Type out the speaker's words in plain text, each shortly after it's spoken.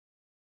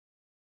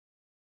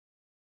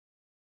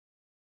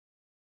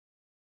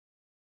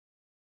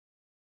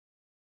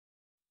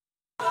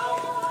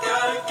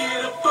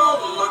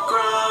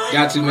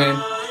Got to, man.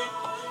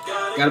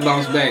 Gotta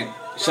bounce back.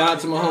 Shout out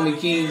to my homie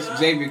Keys,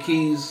 Xavier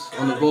Keys,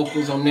 on the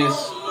vocals on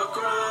this.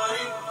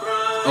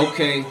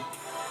 Okay.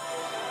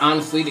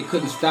 Honestly, they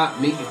couldn't stop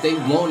me if they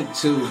wanted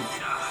to.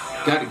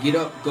 Gotta get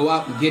up, go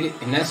out and get it,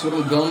 and that's what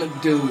I'm gonna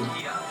do.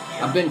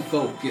 I've been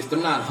focused,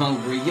 I'm not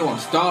hungry. Yo, I'm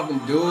starving,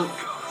 dude.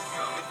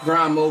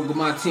 Grind mode with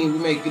my team, we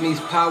making these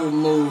power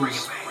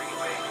moves.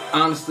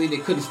 Honestly, they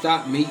couldn't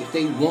stop me if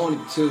they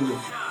wanted to.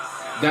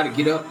 Gotta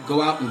get up,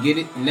 go out and get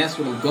it, and that's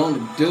what I'm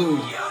gonna do.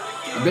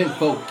 I've been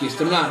focused,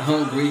 I'm not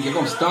hungry. Yo,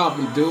 I'm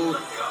starving, dude.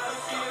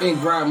 In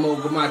grind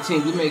mode with my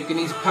team, we making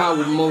these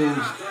power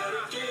moves.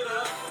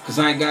 Cause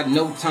I ain't got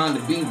no time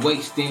to be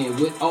wasting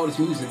with all this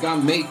music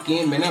I'm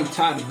making. Man, I'm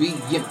tired of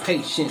being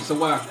impatient,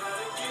 so I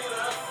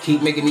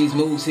keep making these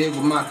moves here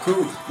with my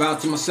crew. Vow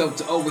to myself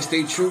to always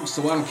stay true,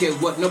 so I don't care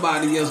what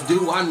nobody else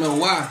do. I know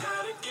why.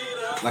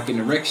 Like an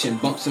erection,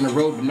 bumps in the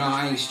road, but nah,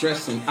 I ain't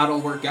stressing. I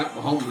don't work out,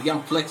 but homie,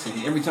 I'm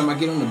flexing. Every time I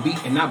get on the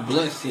beat and I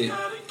bless it.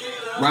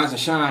 Rise and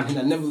shine, and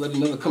I never let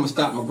another come and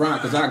stop my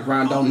grind. Cause I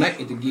grind all night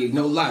at the gig,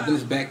 no lie. Then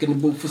it's back in the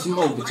booth for some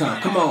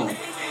overtime. Come on.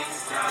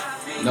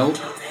 Nope.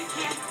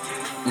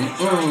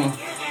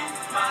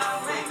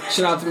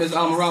 Shout out to Miss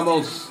Alma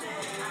Ramos.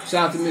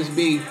 Shout out to Miss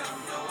B.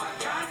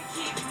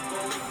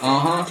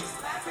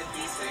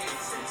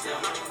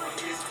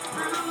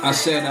 I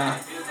said,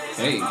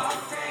 hey.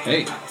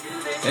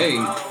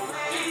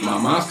 My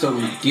mom told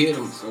me to get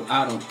them, so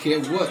I don't care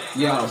what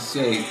y'all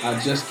say. I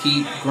just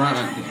keep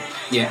grinding.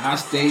 Yeah, I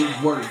stay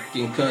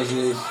working, cause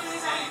it's,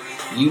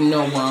 you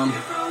know,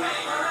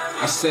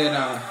 I said,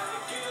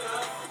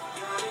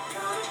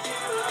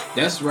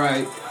 that's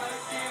right.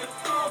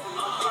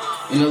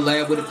 In the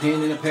lab with a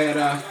pen and a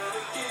pad,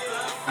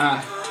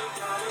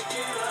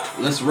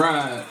 let's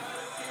ride.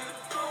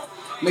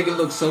 Make it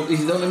look so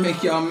easy, don't it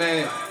make y'all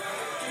mad?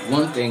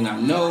 One thing I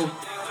know,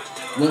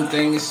 one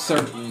thing is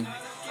certain.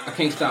 I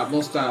can't stop,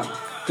 won't stop,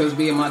 cause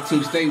me and my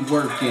team stay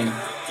working.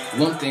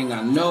 One thing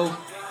I know,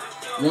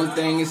 one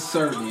thing is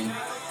certain.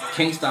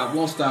 Can't stop,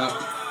 won't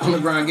stop, on the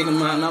grind, getting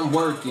mine, I'm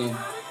working.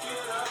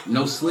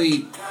 No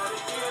sleep.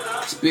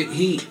 Spit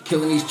heat,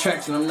 killing these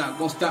tracks, and I'm not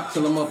gonna stop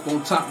till I'm up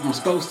on top where I'm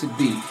supposed to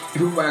be.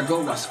 Everywhere I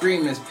go, I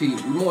scream SP.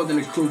 We're more than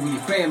a crew, we your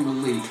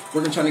family.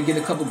 Working trying to get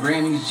a couple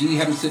Grammys, G,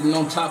 have them sitting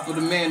on top of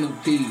the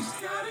mantelpiece.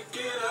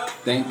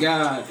 Thank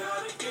God.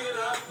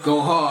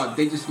 Go hard,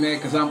 they just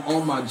mad cause I'm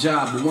on my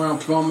job. But where I'm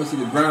from, it's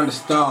the ground to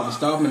starve.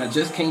 Starving, I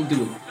just can't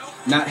do it.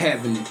 Not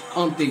having it,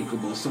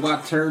 unthinkable. So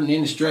I turn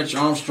in to stretch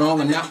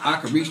Armstrong, and now I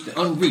can reach the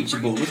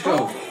unreachable. Let's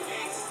go.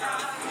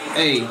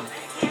 Hey,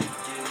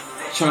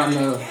 trying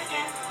to...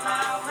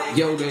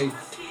 Yo,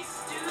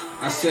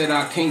 I said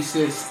I can't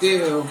sit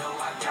still.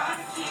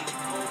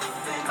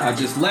 I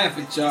just laugh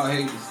at y'all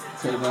haters.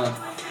 Cause,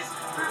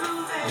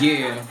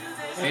 yeah,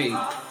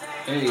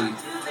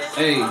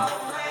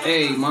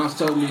 hey, mom's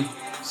told me,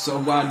 so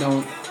why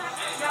don't,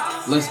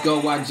 let's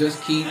go, I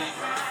just keep,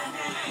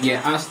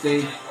 yeah, I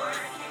stay,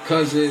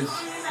 cause it's,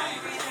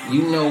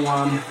 you know,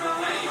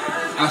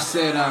 I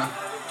said,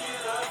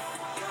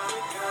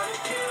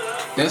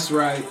 that's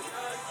right.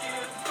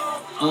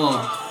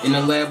 In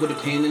the lab with a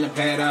pen and a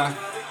pad,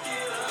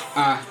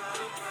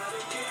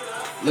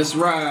 let's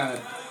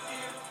ride.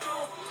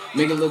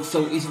 Make it look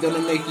so easy, don't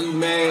it make you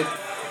mad?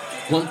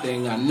 One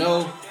thing I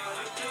know,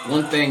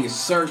 one thing is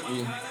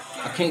certain.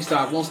 I can't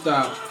stop, won't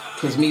stop,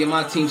 cause me and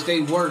my team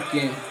stay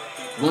working.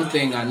 One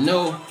thing I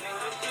know,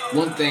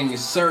 one thing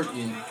is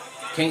certain.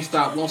 Can't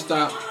stop, won't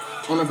stop,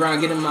 on the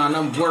grind, getting mine,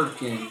 I'm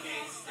working.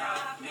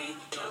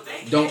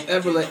 Don't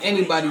ever let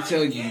anybody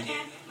tell you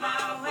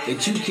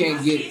that you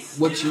can't get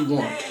what you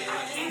want.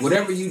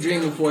 Whatever you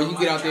dreaming for, you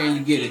get out there and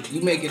you get it.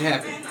 You make it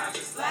happen.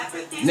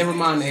 Never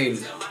mind the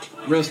haters.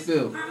 Real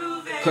spill.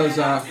 Cause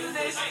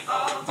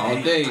all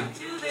day,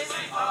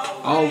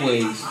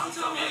 always,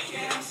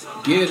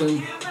 get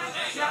them.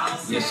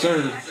 Yes,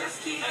 sir.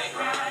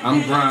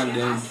 I'm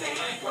grinding.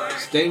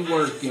 Stay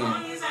working.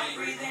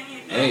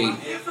 Hey,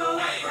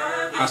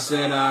 I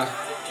said,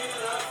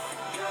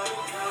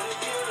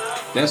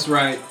 that's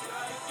right.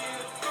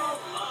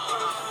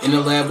 In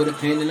the lab with a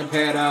pen and a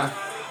pad,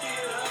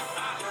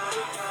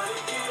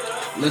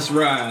 let's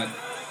ride.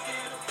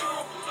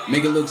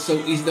 Make it look so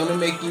easy, don't it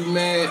make you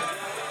mad?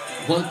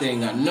 One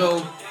thing I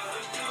know,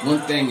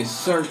 one thing is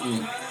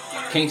certain.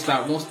 Can't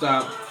stop, won't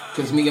stop,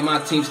 cause me and my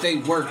team stay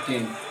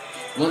working.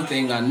 One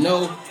thing I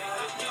know,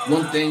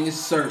 one thing is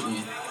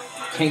certain.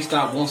 Can't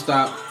stop, won't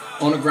stop,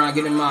 on the grind,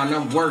 getting mine,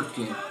 I'm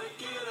working.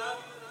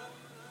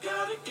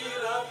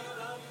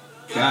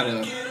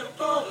 Gotta.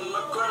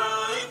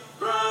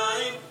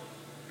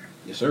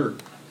 Yes, sir.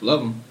 Love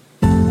them.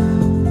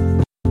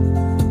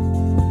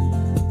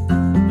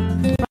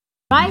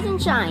 Rise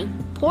and shine.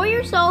 Pour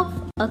yourself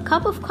a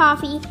cup of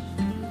coffee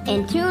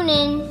and tune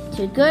in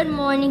to Good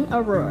Morning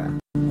Aurora.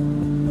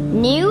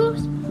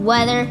 News,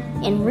 weather,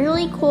 and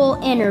really cool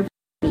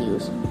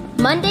interviews.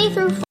 Monday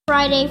through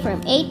Friday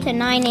from 8 to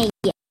 9 a.m.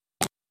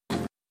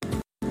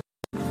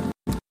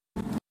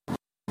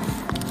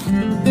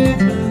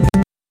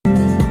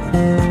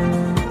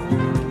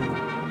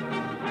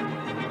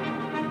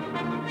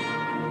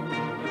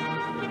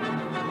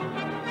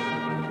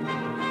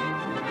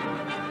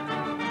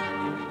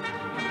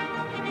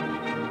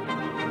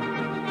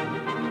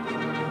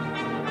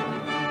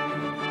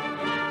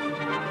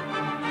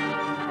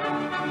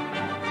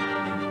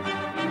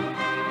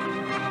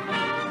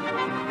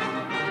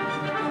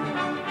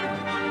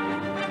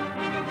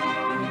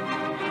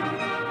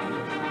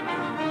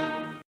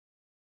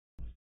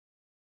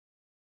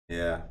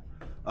 Yeah.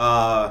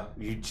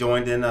 You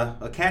joined in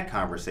a cat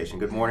conversation.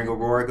 Good morning,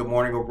 Aurora. Good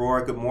morning,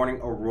 Aurora. Good morning,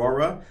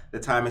 Aurora. The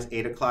time is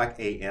 8:00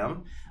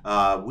 a.m.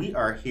 We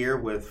are here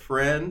with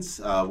friends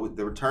with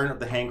the return of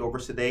the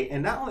Hangovers today.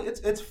 And not only,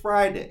 it's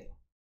Friday.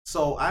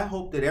 So I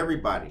hope that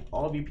everybody,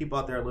 all of you people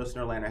out there in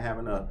listener land, are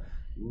having a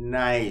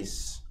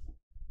nice,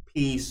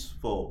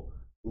 peaceful,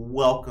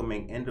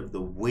 welcoming end of the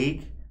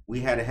week. We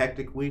had a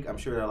hectic week. I'm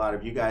sure that a lot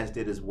of you guys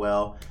did as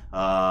well.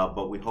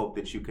 But we hope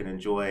that you can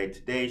enjoy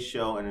today's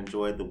show and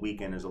enjoy the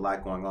weekend. There's a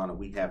lot going on, and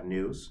we have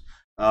news.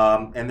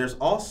 And there's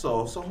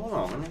also, so hold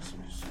on, let me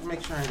just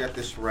make sure I got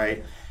this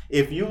right.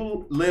 If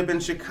you live in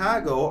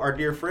Chicago, our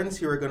dear friends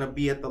here are going to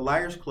be at the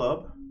Liars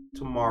Club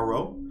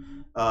tomorrow.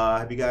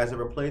 Have you guys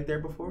ever played there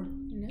before?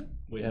 No.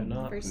 We have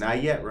not.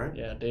 Not yet, right?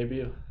 Yeah,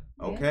 debut.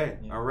 Okay,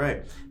 Yeah. all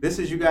right. This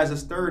is you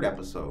guys' third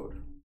episode.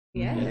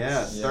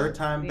 Yes. Yeah, third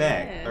time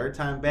back. Yeah. Third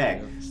time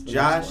back.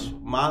 Josh,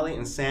 Molly,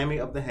 and Sammy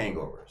of the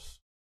Hangovers.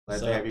 Glad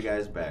to have you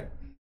guys back.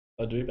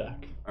 Glad to be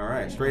back. All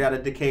right, straight out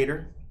of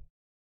Decatur.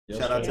 Yep,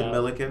 Shout out to straight out.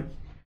 Milliken.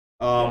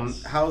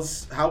 Yes.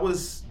 How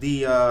was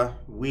the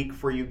week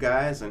for you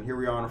guys? And here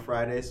we are on a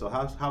Friday. So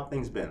how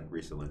things been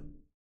recently?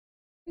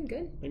 Been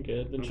good. Been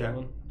good. Been Okay.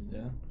 chilling.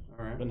 Yeah.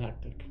 All right. Been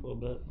hectic a little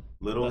bit.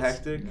 Little That's-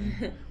 hectic.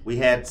 We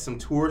had some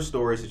tour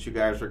stories that you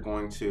guys are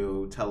going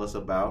to tell us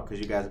about because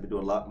you guys have been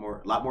doing a lot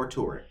more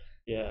touring.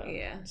 Yeah.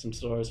 Yeah. Some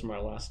stories from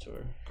our last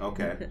tour.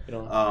 Okay. You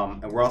know,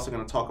 And we're also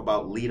going to talk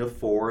about Lita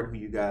Ford, who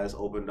you guys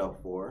opened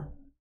up for.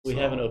 we So-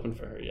 haven't opened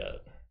for her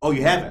yet. Oh,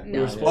 you haven't? No. We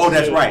were Oh, supposed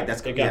that's to. right.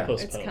 That's it got yeah.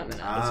 postponed. It's coming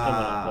up. It's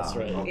coming up. That's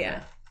right. okay.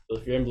 Yeah. So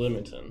if you're in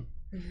Bloomington,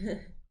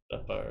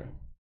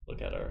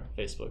 look at our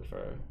Facebook for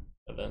our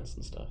events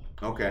and stuff.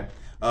 Okay.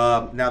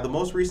 Now, the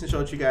most recent show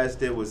that you guys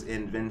did was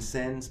in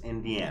Vincennes,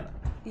 Indiana.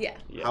 Yeah.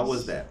 Yes. How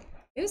was that?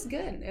 It was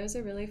good. It was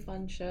a really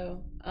fun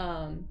show.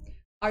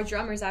 Our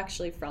drummer's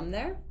actually from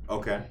there.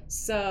 Okay.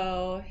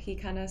 So he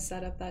kind of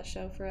set up that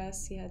show for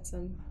us. He had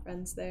some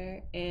friends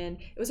there. And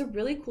it was a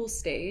really cool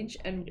stage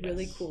and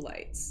really Yes. cool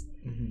lights.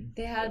 Mm-hmm.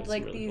 They There had was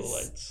like some really these cool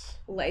lights.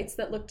 lights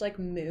that looked like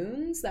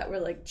moons that were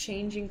like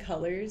changing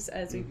colors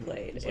as we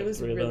played. There's, it like, was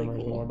three of really them or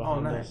cool. more Oh,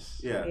 behind nice.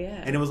 us. Yeah.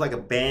 Yeah. And it was like a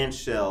band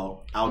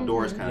shell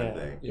outdoors Mhm. kind of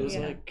Yeah. thing. It was Yeah.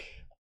 like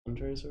a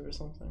fundraiser or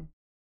something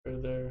for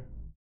their.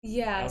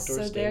 Yeah, outdoor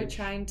so they're stage.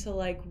 trying to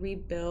like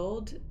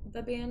rebuild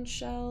the band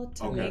shell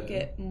to Okay. make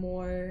it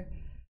more.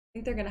 I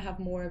think they're gonna have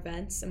more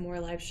events and more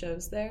live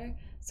shows there.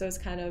 So it's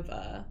kind of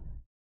a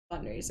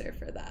fundraiser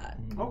for that.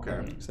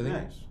 Okay. So I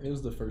think Nice. it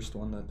was the first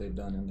one that they've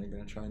done, and they're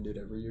gonna try and do it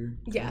every year.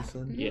 Yeah. Kinda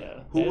said.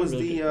 Yeah. Who they had was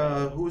really the good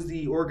crowd. who was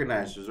the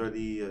organizers or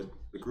the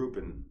group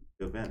and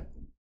the event?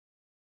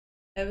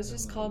 It was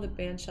just called the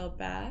Bandshell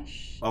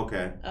Bash.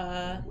 Okay.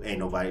 Ain't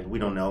nobody. We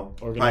don't know.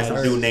 Probably some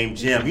Organizers. dude named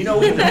Jim. You know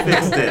we can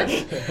fix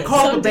this.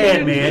 Call the Some band,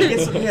 dude. man. Get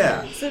some.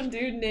 Yeah. Some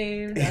dude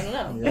named I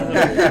don't know.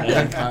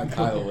 Yeah.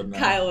 Kyle would know.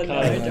 Kyle would know.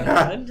 Kyle.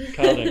 I don't know.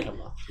 Kyle didn't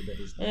come off. Too bad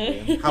he's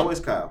not there. How is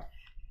Kyle?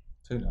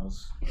 Who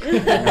knows?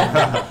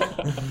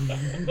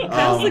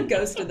 Kyle's the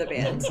ghost of the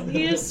band.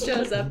 He just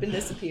shows up and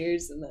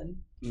disappears, and then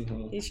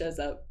Mhm. he shows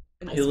up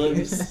and He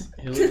disappears.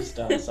 lives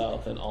down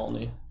south in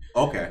Olney.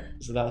 Okay.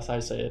 So that's how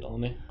you say it,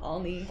 Olney.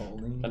 Olney.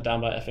 Only.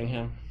 Down by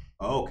Effingham.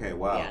 Okay.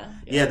 Wow. Yeah.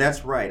 Yeah,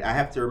 that's right. I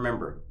have to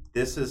remember.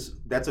 That's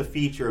a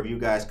feature of you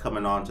guys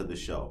coming on to the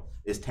show.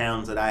 Is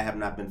towns that I have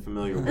not been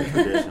familiar with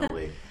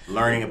traditionally,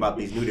 learning about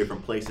these new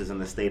different places in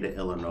the state of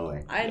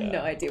Illinois. I had Yeah.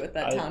 no idea what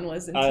that I- town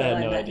was until I I, had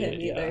no met idea,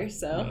 him yeah. either.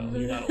 So No,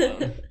 you're not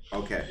alone.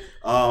 Okay.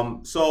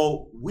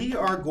 So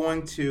we're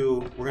going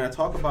to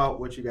talk about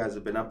what you guys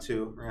have been up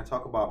to. We're going to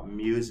talk about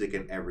music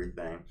and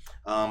everything.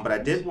 But I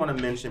did want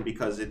to mention,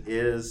 because it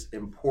is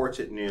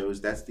important news,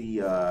 that's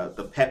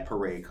the pet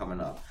parade coming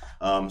up.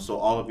 So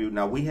all of you,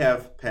 now we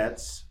have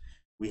pets.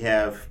 We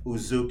have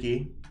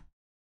Uzuki,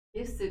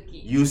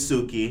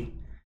 Yusuki.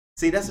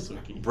 See, that's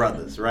Yusuki.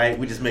 brothers, right?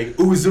 We just make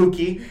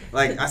Uzuki.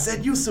 Like I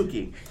said,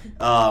 Yusuki.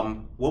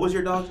 What was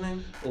your dog's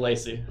name?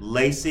 Lacey.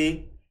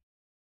 Lacey.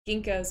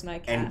 Ginkgo's my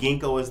cat. And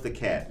Ginkgo is the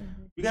cat.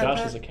 You got Josh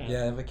a is a pet? cat.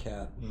 Yeah, I have a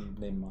cat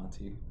named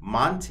Monty.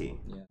 Monty.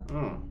 Yeah.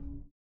 Mm.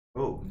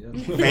 Oh, Yeah.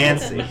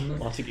 fancy.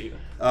 Montague.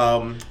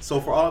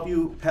 So for all of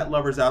you pet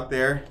lovers out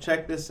there,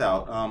 check this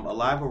out.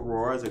 Alive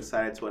Aurora is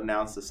excited to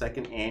announce the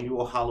second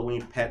annual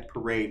Halloween Pet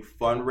Parade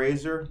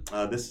fundraiser.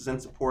 This is in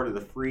support of the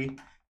free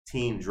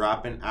teen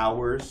drop-in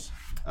hours.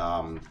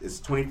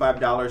 It's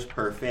 $25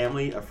 per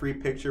family, a free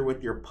picture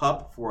with your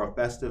pup for a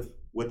festive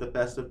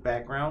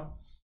background.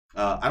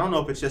 I don't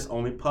know if it's just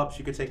only pups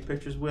you could take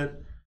pictures with.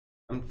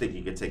 I'm thinking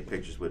you could take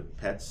pictures with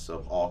pets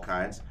of all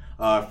kinds.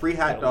 Free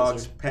hot Cat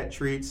dogs, lizard. pet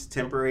treats,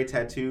 temporary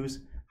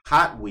tattoos,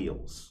 Hot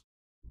Wheels,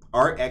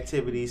 art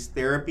activities,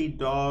 therapy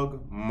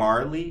dog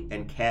Marley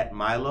and cat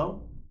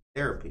Milo,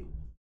 therapy.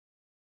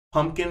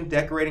 Pumpkin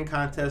decorating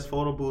contest,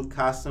 photo booth,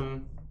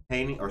 costume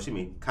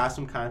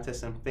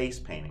contest and face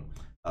painting.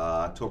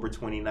 October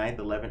 29th,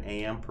 11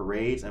 a.m.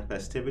 Parades and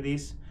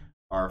festivities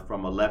are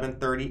from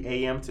 11:30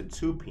 a.m. to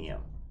 2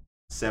 p.m.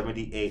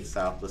 78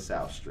 South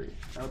LaSalle Street.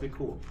 That would be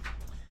cool.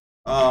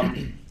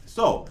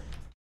 So,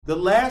 the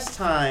last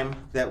time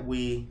that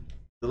we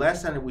the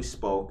last time that we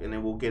spoke, and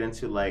then we'll get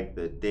into like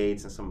the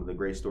dates and some of the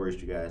great stories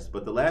you guys.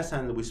 But the last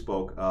time that we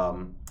spoke,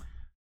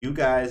 you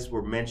guys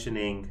were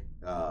mentioning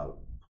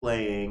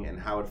playing and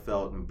how it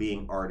felt and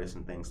being artists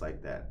and things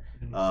like that.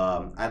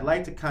 I'd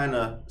like to kind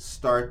of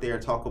start there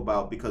and talk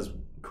about, because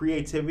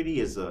creativity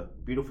is a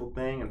beautiful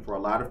thing, and for a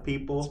lot of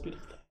people,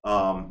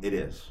 it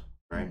is,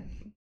 right?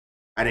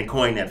 I didn't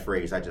coin that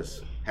phrase. I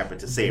just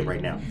happened to say it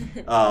right now.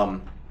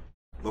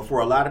 But for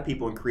a lot of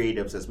people and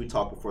creatives, as we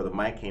talked before the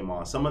mic came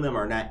on, some of them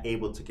are not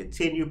able to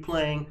continue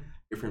playing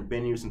different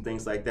venues and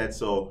things like that.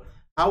 So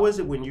how is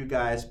it when you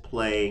guys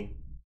play?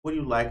 What do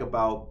you like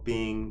about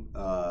being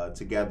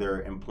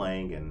together and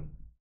playing, and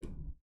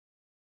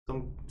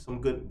some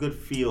good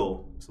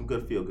feel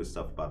good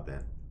stuff about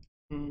that?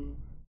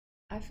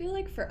 I feel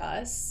like for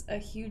us, a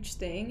huge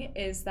thing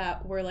is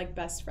that we're like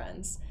best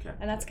friends. Okay.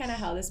 And that's kind of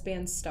how this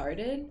band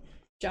started.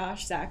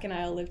 Josh, Zach, and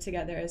I all live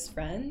together as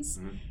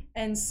friends.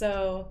 And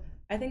so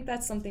I think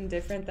that's something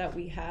different that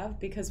we have,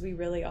 because we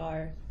really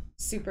are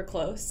super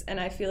close. And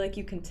I feel like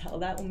you can tell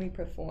that when we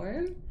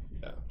perform.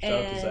 Yeah.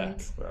 Shout out to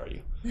Zach. Where are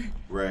you?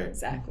 Right.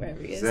 Zach,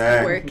 wherever he is Zach.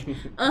 at work.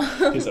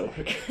 He's at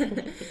work.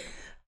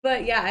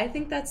 But yeah, I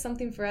think that's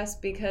something for us,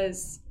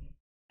 because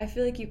I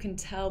feel like you can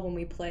tell when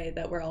we play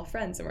that we're all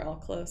friends and we're all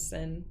close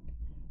and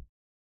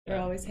we're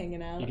always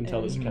hanging out. You can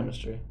tell there's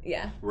chemistry.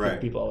 Yeah. Right.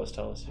 People always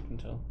tell us you can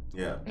tell.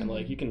 Yeah. And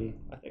like you can,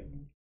 I think,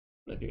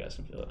 if you guys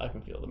can feel it, I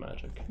can feel the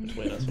magic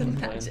between us The when we're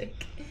playing.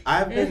 magic.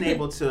 I've been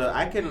able to.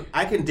 I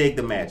can dig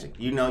the magic.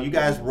 You know, you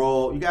guys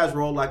roll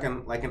like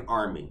an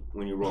army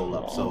when you roll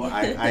up. So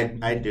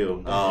I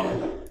do.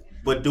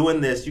 But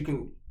doing this,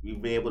 you'll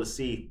be able to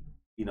see,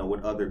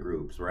 with other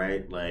groups,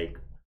 right? Like,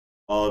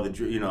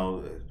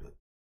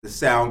 the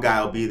sound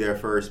guy will be there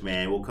first,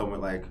 man. We'll come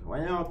with like,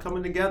 why y'all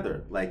coming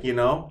together? Like,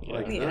 where's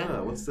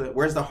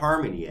the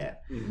harmony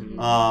at?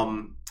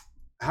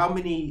 How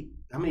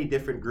many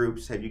different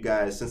groups have you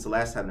guys, since the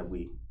last time that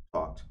we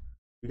talked?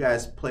 You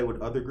guys play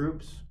with other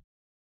groups?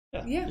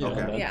 Yeah.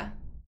 Okay. Yeah.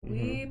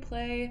 We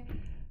play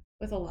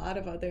with a lot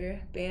of other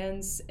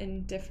bands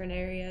in different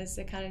areas.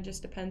 It kind of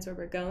just depends where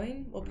we're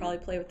going. We'll probably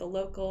play with the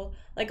local,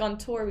 like on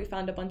tour, we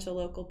found a bunch of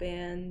local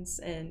bands,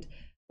 and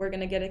we're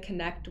going to get to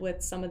connect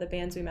with some of the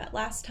bands we met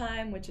last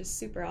time, which is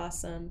super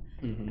awesome.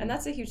 And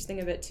that's a huge thing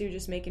of it too,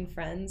 just making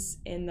friends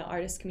in the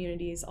artist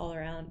communities all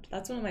around.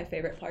 That's one of my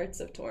favorite parts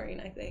of touring,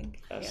 I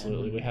think.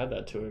 Absolutely. We had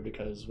that tour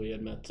because we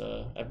had met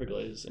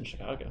Everglaze in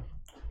Chicago.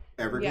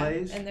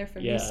 Everglaze? Yeah, and they're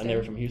from Yeah, Houston. and they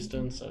were from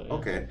Houston. So yeah.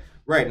 Okay.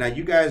 Right. Now,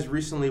 you guys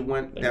recently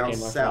went They down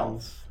became our south.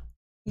 friends.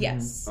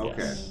 Yes. Okay.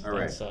 Yes, All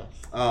right. down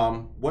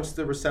south. What's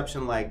the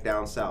reception like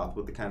down south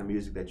with the kind of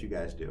music that you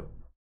guys do?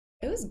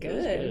 It was It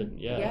was good.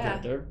 Yeah,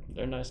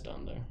 they're nice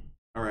down there.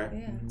 All right.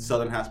 Yeah.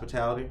 Southern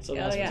hospitality?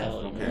 Southern Oh, yeah.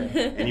 hospitality.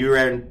 Okay. And you were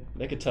in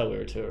They could tell we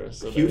were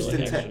tourists. So Houston,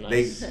 they were like extra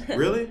nice. They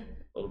really? A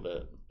little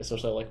bit.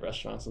 Especially like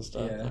restaurants and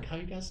stuff. Yeah. Like, how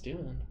you guys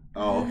doing?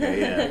 Oh,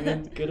 okay, yeah.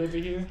 Everything good over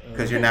here?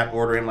 Because you're not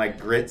ordering like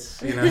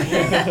grits, you know?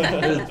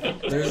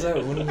 There was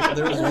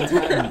one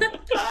time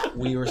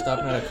we were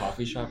stopping at a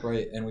coffee shop,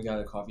 right? And we got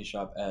a coffee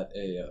shop at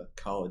a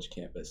college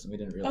campus, and we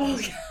didn't realize.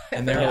 Oh, God.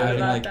 And they were Yeah, having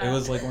about like that. it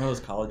was like one of those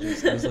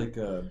colleges. It was like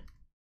a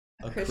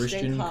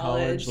Christian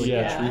college, like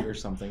Yeah. a treat or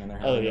something, and they're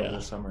Oh, having it yeah. over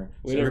the summer.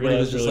 We So didn't everybody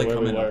was realize just like really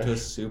where we coming up were. to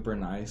us super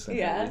nice and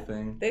Yeah.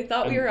 everything. They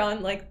thought we And were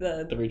on like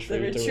the retreat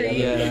or retreat. whatever.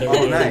 Yeah, they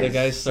Oh, were- nice. the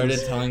guys started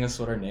telling us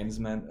what our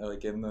names meant,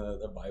 like in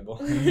the Bible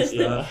and stuff,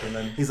 Yeah. and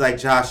then He's like,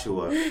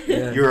 Joshua,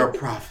 Yeah. you're a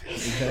prophet.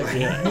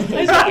 Exactly. Yeah. I think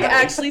he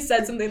actually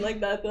said something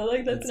like that though.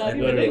 Like that's It's not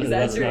even an literally-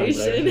 that's not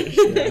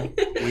exaggeration.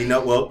 We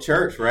know, well,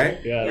 church, right?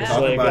 Yeah, Yeah. it's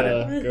Talk like about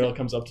a girl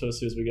comes up to us as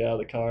soon as we get out of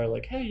the car,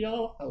 like, "Hey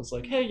y'all!" I was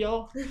like, "Hey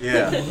y'all!"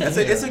 Yeah, it's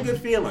a good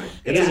feeling.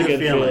 It is a good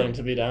feeling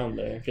to be down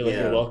there. I feel like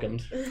Yeah. you're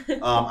welcomed.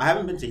 I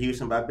haven't been to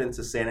Houston, but I've been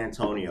to San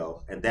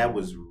Antonio, and that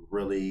was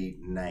really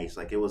nice.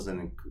 Like,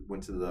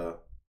 went to the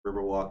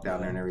Riverwalk down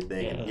there and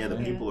everything. And yeah, the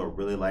Yeah. people are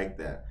really like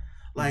that.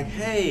 Like,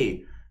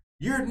 hey,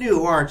 you're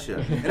new, aren't you?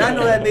 And I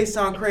know that may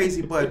sound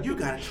crazy, but you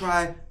gotta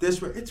try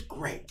this. It's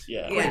great.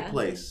 Yeah. Great Yeah.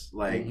 place.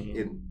 Like,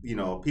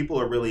 Mhm. people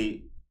are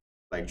really,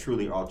 like,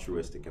 truly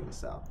altruistic in the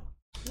South.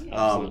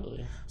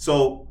 Absolutely.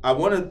 So I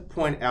want to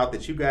point out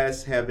that you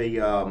guys have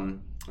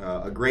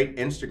a great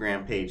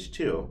Instagram page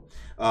too.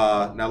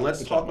 Now let's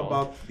Good talk job,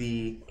 about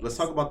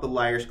the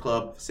Liars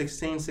Club,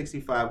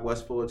 1665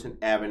 West Fullerton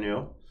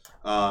Avenue,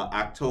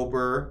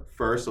 October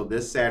 1st. So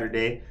this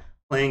Saturday,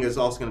 playing is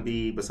also going to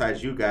be,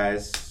 besides you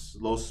guys,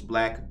 Los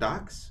Black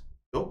Docs.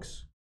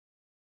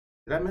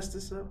 Did I mess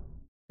this up?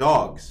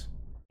 Dogs.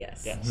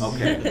 Yes. Yes.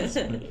 Okay. That's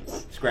what it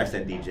is. Scratch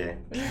that, DJ.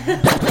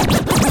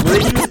 Well,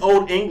 they use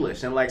Old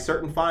English, and like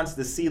certain fonts,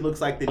 the C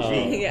looks like the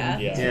G. Yeah.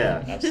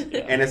 Yeah. Absolutely.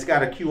 Yeah. And it's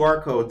got a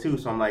QR code too,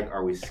 so I'm like,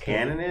 are we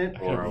scanning it, I or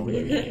couldn't are remember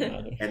we? their name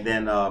either. And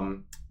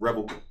then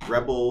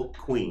Rebel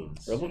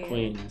Queens. Rebel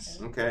Queens.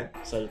 Okay.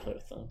 Excited to play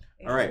with them.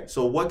 All right.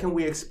 So what can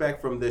we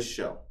expect from this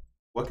show?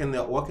 What can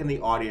the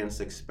audience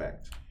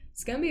expect?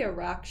 It's gonna be a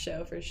rock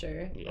show for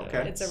sure. Yeah,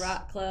 Okay. It's a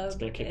rock club. It's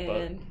gonna kick butt.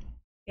 and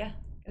yeah,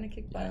 gonna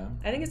kick butt. Yeah.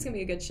 I think it's gonna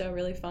be a good show,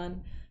 really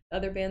fun. The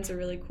other bands are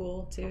really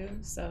cool too,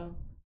 so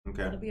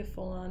Okay. It'll be a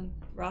full-on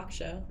rock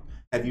show.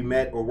 Have you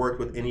met or worked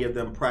with any of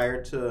them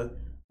prior to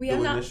We have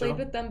doing not this show? played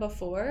with them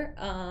before.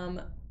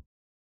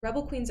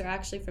 Rebel Queens are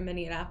actually from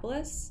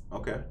Minneapolis,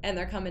 Okay. and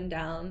they're coming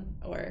down,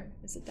 or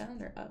is it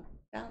down or up?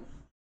 Down?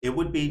 It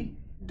would be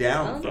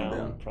down Down? from Down,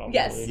 them. probably.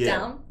 Yes, Yeah.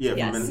 down. Yeah, from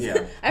Yes.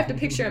 yeah. I have to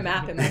picture a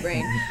map in my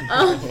brain.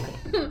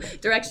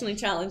 Directionally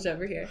challenged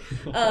over here.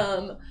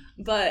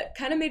 But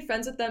kind of made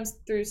friends with them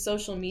through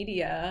social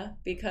media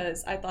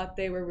because I thought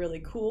they were really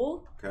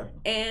cool, Okay.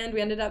 and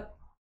we ended up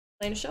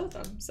playing a show with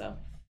them. So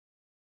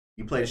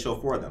You played a show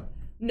for them.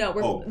 no,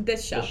 we're Oh.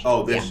 this show.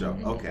 Oh, this Yeah.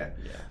 show. Okay.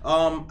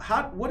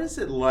 Yeah. What is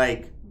it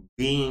like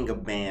being a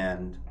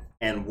band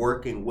and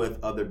working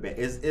with other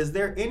bands? Is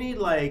there any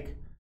like,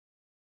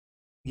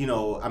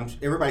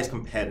 everybody's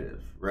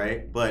competitive,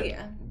 right? But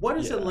Yeah. what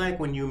is it Yeah. like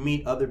when you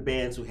meet other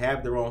bands who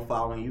have their own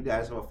following? You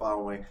guys have a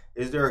following.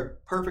 Is there a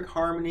perfect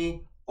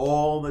harmony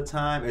all the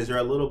time? Is there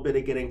a little bit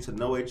of getting to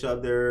know each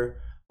other,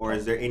 or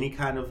is there any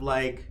kind of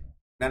like,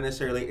 not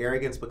necessarily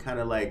arrogance, but kind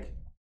of like,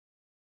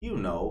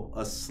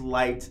 a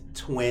slight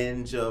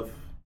twinge of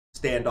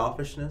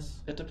standoffishness?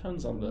 It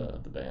depends on the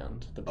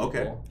band, the people,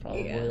 Okay.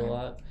 probably Yeah. a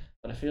lot.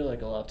 But I feel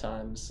like a lot of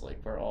times,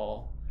 like we're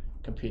all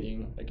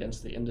competing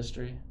against the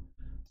industry,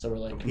 so we're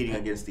like Competing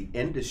against the So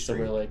industry.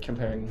 we're like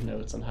comparing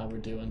notes on how we're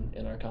doing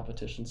in our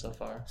competition so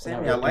far. We're not Sammy,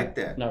 really I like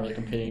that. Not really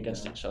competing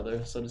against each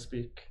other, so to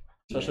speak,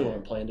 especially when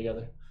we're playing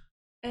together.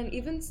 And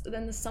even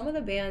then, some of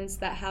the bands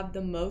that have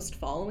the most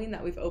following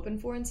that we've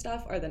opened for and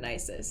stuff are the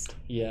nicest.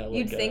 Yeah, like,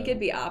 You'd think it'd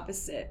be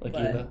opposite, like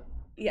but Eva.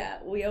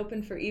 yeah, we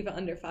opened for Eva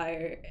Under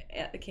Fire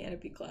at the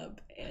Canopy Club,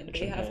 and Like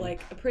they have Champagne.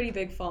 like a pretty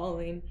big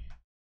following.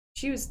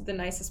 She was the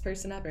nicest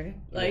person ever.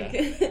 Like,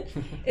 Yeah.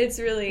 it's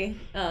really,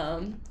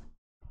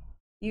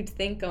 you'd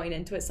think going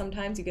into it,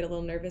 sometimes you get a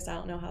little nervous. I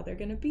don't know how they're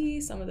going to be,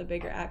 some of the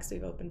bigger acts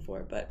we've opened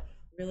for, but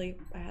really,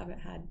 I haven't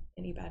had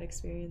any bad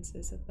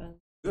experiences with them.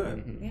 Good,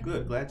 Mhm. Yeah.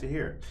 good. Glad to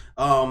hear.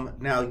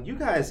 Now you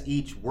guys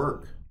each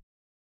work.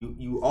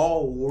 You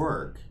all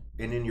work,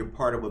 and then you're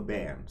part of a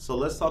band. So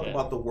let's talk Yeah.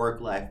 about the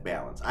work-life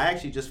balance. I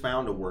actually just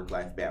found a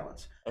work-life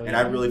balance, Oh, and yeah.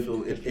 I really feel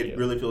Good for it you.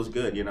 really feels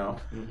good.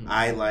 Mhm.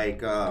 I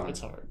like It's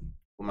hard.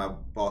 when my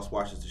boss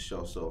watches the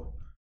show, so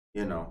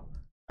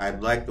I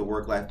like the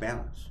work-life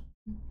balance.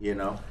 You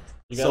gotta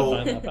So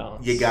find that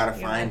balance. you gotta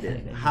Yeah. find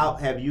it. How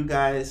have you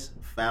guys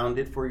found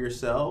it for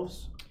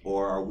yourselves,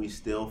 or are we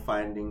still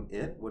finding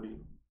it? What do you?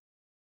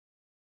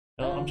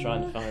 No, I'm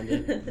trying to find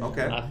it.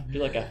 Okay. I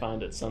feel like I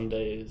find it some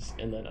days,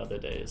 and then other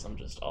days I'm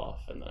just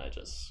off, and then I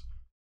just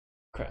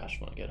crash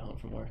when I get home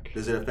from work.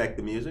 Does it affect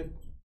the music?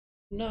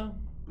 No,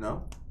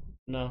 No.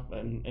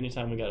 and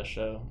anytime we got a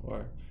show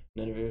or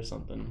an interview or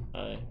something,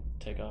 I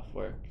take off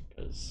work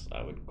because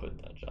I would quit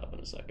that job in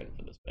a second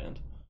for this band.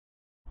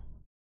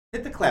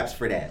 Hit the claps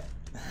for that.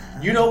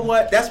 You know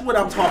what? That's what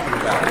I'm talking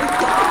about.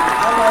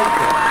 I like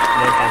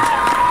that.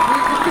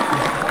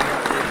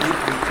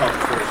 We talked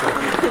for a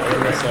second.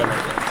 I miss all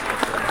my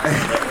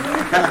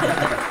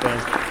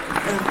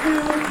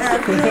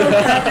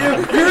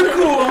You're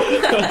cool.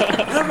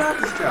 How about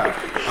this job?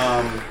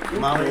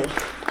 Molly.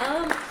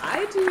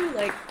 I do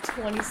like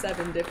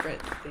 27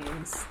 different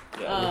things.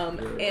 Yeah,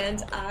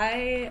 And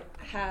I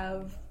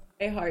have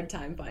a hard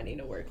time finding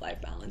a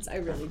work-life balance. I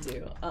really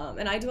do.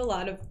 And I do a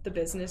lot of the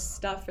business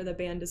stuff for the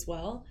band as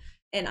well.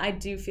 And I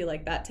do feel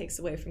like that takes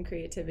away from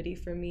creativity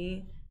for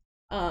me.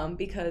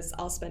 Because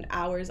I'll spend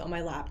hours on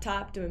my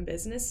laptop doing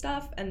business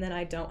stuff, and then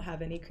I don't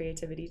have any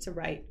creativity to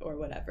write or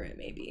whatever it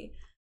may be,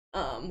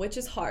 which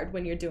is hard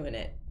when we're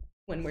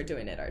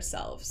doing it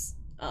ourselves.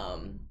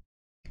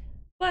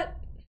 But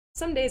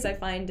some days I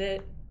find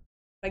it.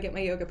 If I get my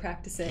yoga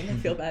practice in, I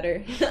feel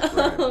better.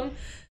 Right.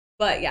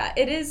 But yeah,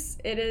 it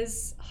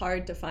is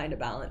hard to find a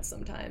balance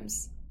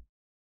sometimes.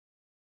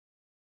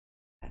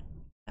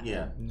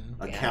 Yeah. No.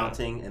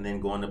 Accounting and then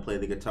going to play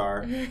the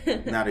guitar.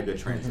 Not a good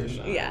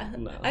transition. Yeah.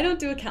 No. I don't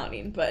do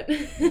accounting, but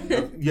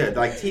Yeah,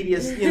 like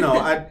tedious.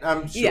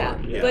 I'm sure.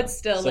 yeah, but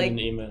still,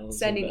 Sending like emails.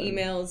 sending and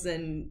then- emails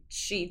and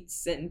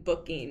sheets and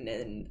booking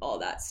and all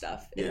that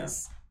stuff Yeah.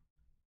 is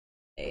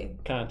a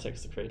kind of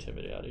takes the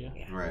creativity out of you.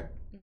 yeah. Right.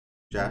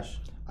 Josh.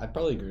 I'd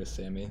probably agree with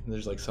Sammy.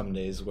 There's like some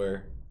days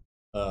where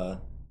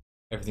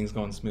everything's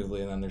going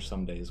smoothly, and then there's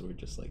some days where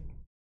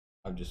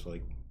I'm just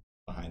like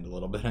behind a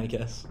little bit, I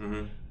guess.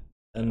 Mm-hmm.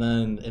 And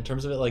then in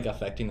terms of it like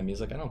affecting the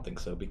music, I don't think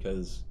so,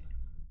 because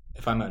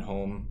if I'm at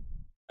home,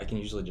 I can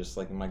usually just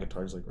like my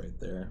guitar's like right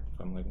there. If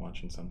I'm like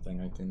watching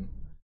something, I can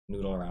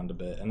noodle around a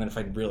bit. And then if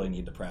I really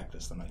need to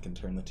practice, then I can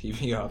turn the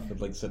TV off and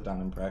like sit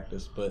down and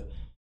practice. But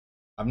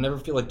I've never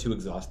feel like too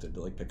exhausted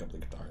to like pick up the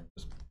guitar and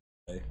just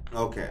play.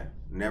 Okay.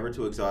 Never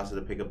too exhausted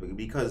to pick up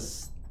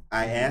because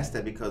I asked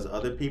that because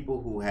other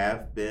people who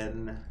have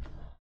been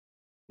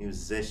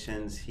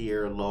musicians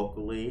here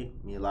locally,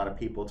 a lot of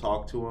people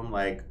talk to them,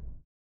 like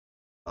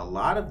a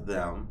lot of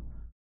them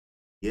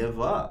give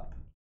up.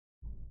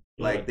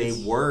 Yeah, Like they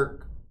it's-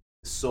 work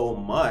so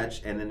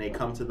much and then they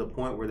come to the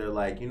point where they're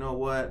like, you know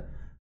what?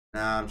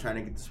 Nah, I'm trying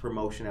to get this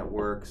promotion at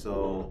work,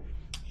 so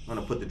I'm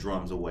gonna put the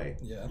drums away.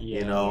 Yeah. Yeah.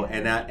 You know,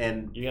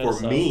 and You gotta for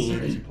sell me,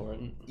 is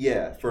important.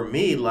 yeah, for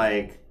me,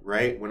 like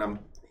right? When I'm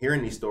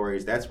hearing these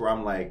stories, that's where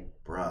I'm like,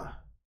 bruh,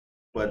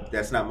 but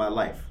that's not my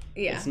life.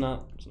 Yeah. It's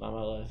not my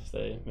life.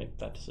 They make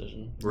that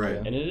decision. Right.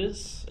 And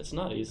it's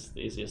not the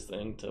easiest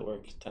thing to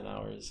work 10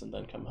 hours and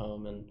then come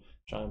home and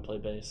try and play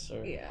bass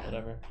or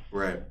whatever.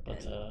 Right.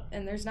 But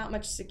and there's not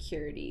much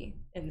security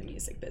in the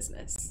music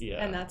business.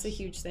 Yeah. And that's a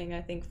huge thing,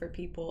 I think, for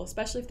people,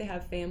 especially if they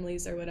have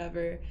families or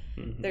whatever.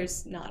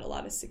 There's not a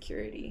lot of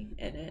security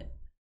in it.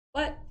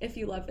 But if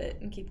you love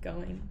it and keep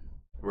going.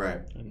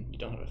 Right. And you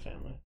don't have a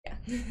family. Yeah.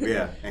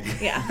 Yeah. And you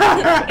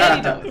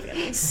don't have a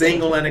family.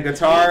 Single and a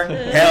guitar?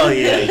 Hell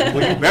yeah.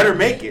 Well, you better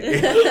make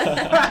it.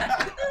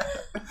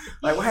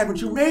 Like, why haven't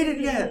you made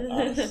it yet?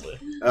 Honestly.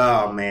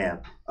 Oh,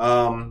 man.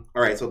 All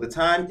right, so the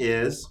time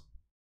is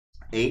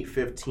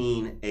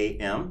 8:15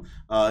 a.m.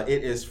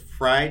 It is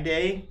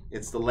Friday.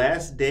 It's the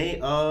last day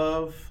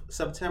of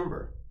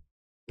September.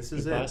 This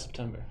is Goodbye, it.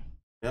 September.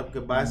 Yep,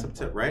 goodbye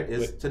September, right?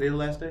 Is today the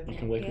last day? You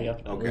can wake me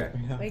up now. Okay.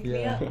 Wake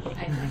me up.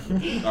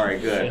 All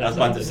right, good. I was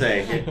about to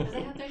say. Does it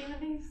have 31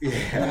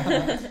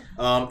 days?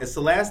 Yeah. It's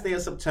the last day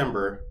of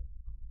September.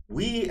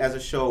 We, as a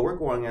show, we're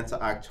going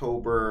into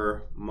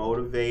October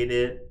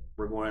motivated.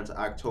 We're going into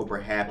October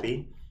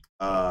happy.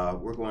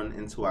 We're going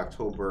into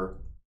October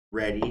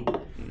ready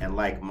and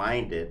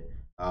like-minded.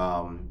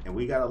 And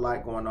we got a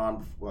lot going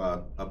on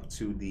up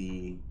to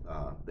the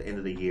end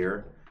of the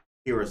year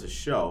here as a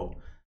show.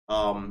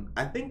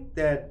 I think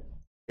that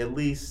at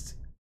least,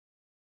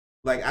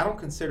 like, I don't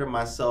consider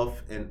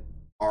myself an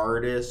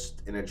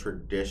artist in a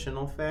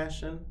traditional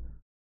fashion,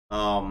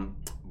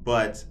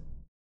 but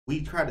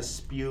we try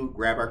to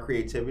grab our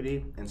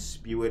creativity and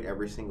spew it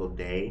every single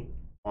day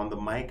on the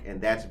mic, and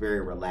that's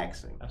very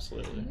relaxing.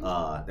 Absolutely.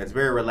 That's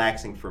very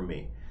relaxing for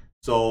me.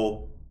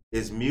 So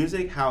is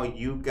music how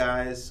you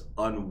guys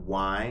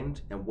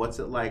unwind, and what's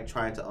it like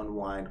trying to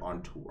unwind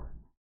on tour?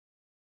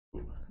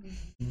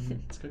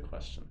 It's a good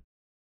question.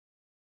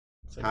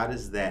 How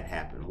does that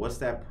happen? What's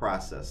that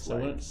process So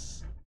like?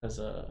 it's as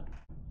I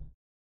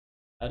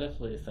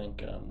definitely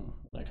think when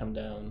I come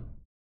down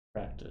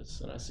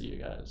practice and I see you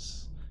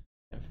guys,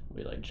 if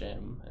we like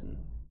jam and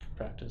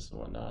practice and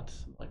whatnot,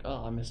 I'm like,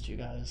 oh, I missed you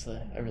guys.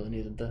 I really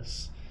needed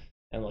this,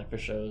 and like for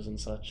shows and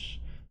such.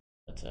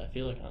 But I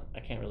feel like I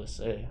can't really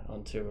say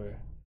on tour.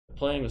 The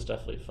playing was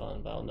definitely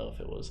fun, but I don't know if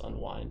it was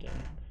unwinding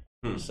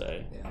per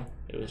se. Yeah.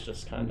 It was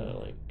just kind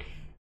of like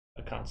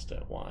a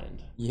constant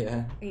wind.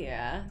 Yeah.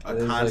 Yeah. A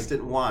It is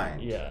constant whine.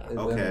 Yeah. And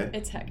Okay. then-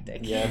 It's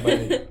hectic. Yeah,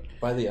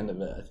 by the end of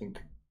it,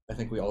 I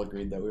think we all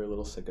agreed that we were a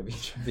little sick of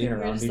being We're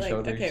around just each like,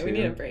 other. okay, we too.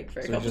 need a break for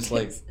a So couple just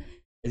days.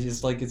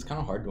 it's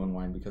kind of hard to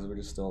unwind because we're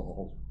just still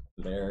all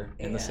there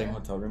in the same Yeah.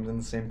 hotel rooms in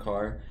the same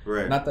car.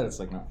 Right. Not that it's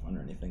like not fun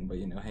or anything, but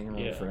hanging around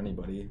Yeah. for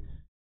anybody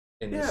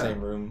in the Yeah.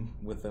 same room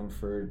with them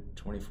for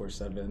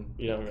 24/7.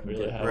 You don't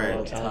really Get have Right. a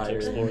lot of time to tired.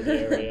 explore the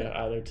area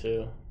either,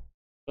 too.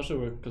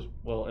 Especially because,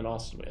 well, in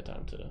Austin we had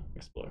time to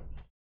explore.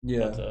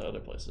 Yeah. But other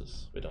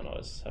places we don't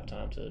always have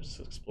time to just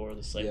explore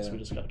the sites. Yeah. We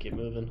just gotta keep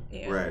moving.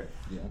 Yeah. Right.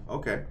 Yeah.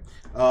 Okay.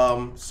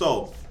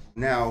 So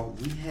now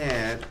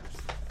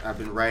I've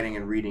been writing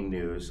and reading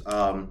news.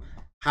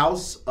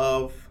 House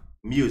of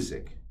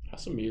Music Have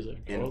some music.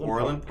 in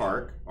Orland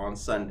Park on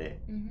Sunday.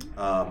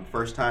 Mhm.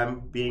 First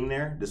time being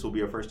there. This will be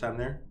your first time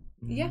there.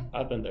 Yeah.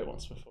 I've been there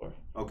once before.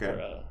 Okay.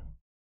 For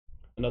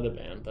another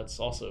band that's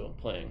also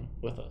playing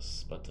with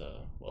us, but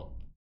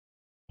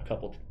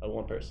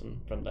one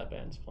person from that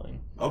band's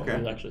playing. Okay.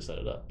 We actually set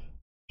it up.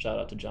 Shout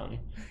out to Johnny.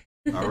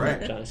 All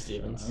right. Johnny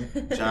Stevens.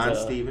 John Uh,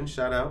 Stevens,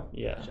 shout out.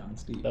 Yeah. John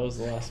Steve. That was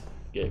the last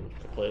gig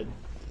I played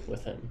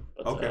with him.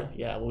 But Okay.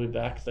 yeah, we'll be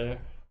back there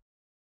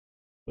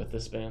with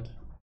this band.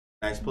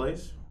 Nice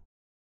place.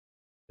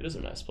 It is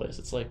a nice place.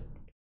 It's like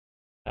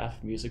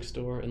half music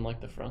store in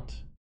like the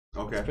front.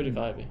 Okay. It's pretty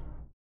vibey.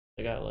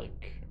 They got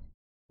like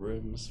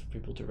rooms for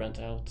people to rent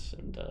out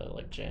and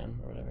like jam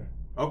or whatever.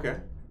 Okay.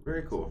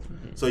 Very cool.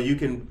 Mhm. So you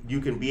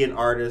can be an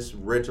artist,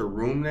 rent a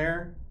room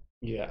there.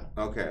 Yeah.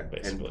 Okay. And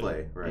Basically.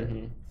 play. Right.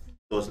 Mhm.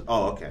 So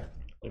okay.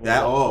 Like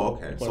That. one of Oh,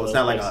 okay. one So of it's those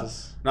not like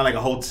places. not like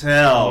a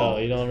hotel. No,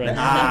 you don't rent.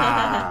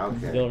 Ah. You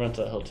Okay. don't rent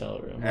a hotel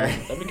room.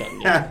 That'd be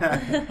kind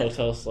of neat.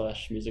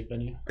 Hotel/music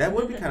venue. That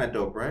would be kind of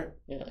dope, right?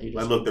 Yeah. You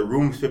Like, just, look, the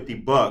room's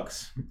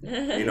 $50,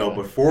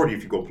 but 40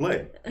 if you go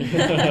play.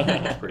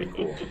 That's pretty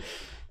cool.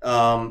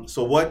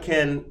 So what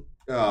can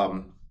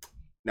now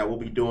we'll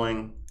be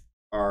doing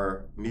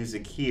our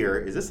music here.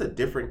 Is this a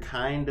different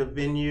kind of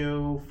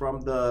venue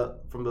from the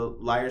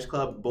Liars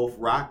Club? Both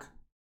rock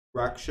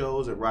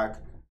shows and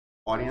rock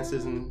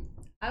audiences and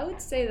I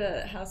would say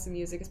the House of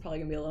Music is probably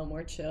gonna be a little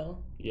more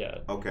chill. yeah.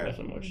 okay.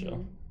 Definitely more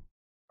chill.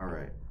 All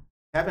right.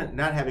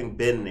 Not having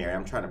been there,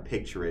 I'm trying to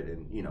picture it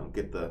and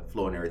get the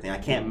flow and everything. I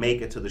can't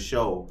make it to the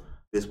show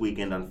this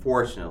weekend,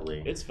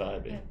 unfortunately. It's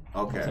vibey.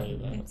 I'll tell Okay. you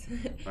that. It's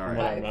All From right.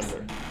 what I vibes.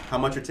 remember. How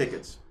much are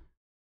tickets?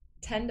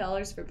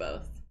 $10 for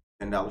both.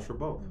 $10 for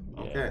both.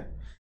 Yeah. Okay.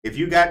 If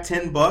you got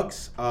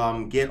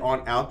 $10, get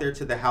on out there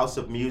to the House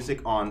of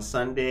Music on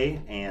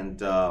Sunday and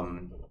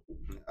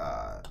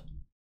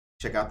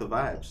check out the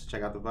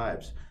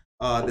vibes.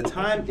 The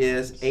time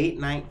is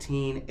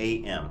 8:19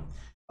 a.m.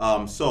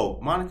 So,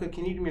 Monica,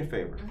 can you do me a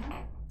favor?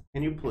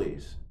 Can you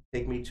please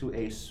take me to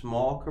a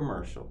small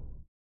commercial,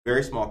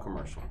 very small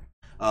commercial,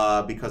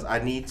 because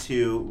I need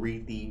to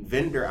read the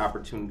vendor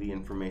opportunity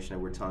information that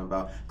we're talking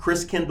about.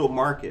 Christkindl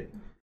Market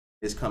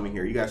is coming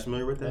here. You guys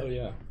familiar with that? Oh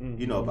yeah.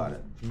 You know about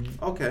it.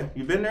 Okay.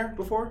 You been there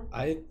before?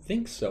 I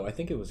think so. I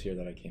think it was here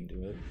that I came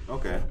to it.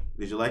 Okay.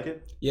 Did you like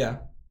it? Yeah.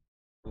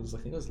 I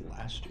think it was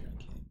last year I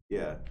came.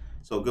 Yeah.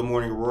 So Good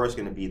Morning Aurora is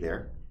going to be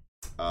there.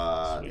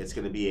 It's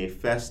going to be a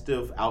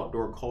festive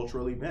outdoor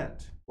cultural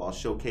event while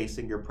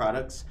showcasing your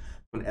products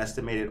to an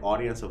estimated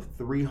audience of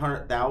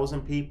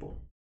 300,000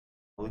 people.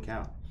 Holy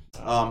cow.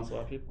 That's a lot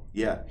of people.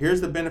 Yeah.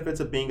 Here's the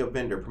benefits of being a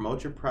vendor.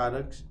 Promote your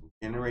products,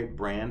 generate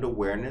brand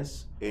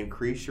awareness,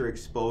 increase your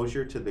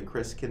exposure to the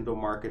Christkindl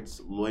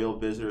Market's loyal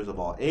visitors of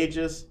all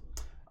ages.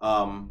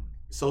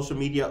 Social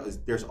media,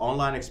 there's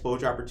online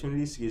exposure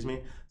opportunities,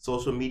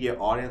 social media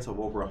audience of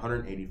over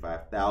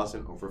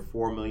 185,000, over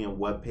 4 million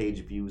web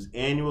page views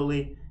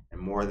annually, and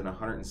more than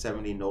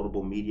 170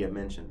 notable media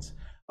mentions.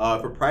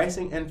 For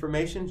pricing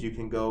information, you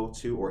can go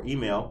to or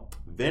email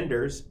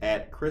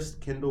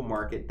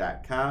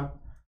vendors@christkindlmarket.com,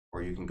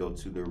 or you can go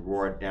to the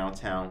Aurora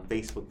Downtown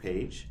Facebook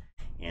page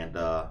and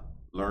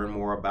learn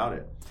more about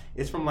it.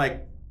 It's from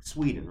like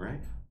Sweden,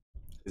 right?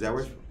 Is that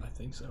where it's from? I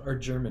think so. Or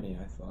Germany,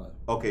 I thought.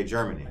 Okay,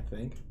 Germany. I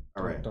think.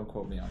 All right. Don't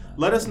quote me on that.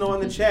 Let us know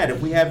in the chat if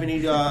we have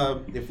any,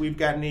 if we've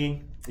got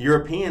any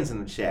Europeans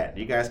in the chat.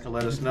 You guys can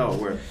let us know.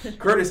 Where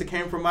Curtis, it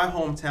came from my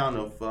hometown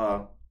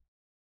of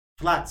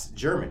Platz,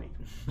 Germany.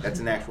 That's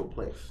an actual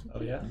place.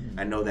 Oh yeah.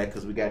 I know that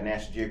because we got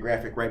National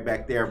Geographic right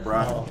back there,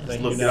 bro. Oh, Just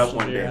thank looked you, it up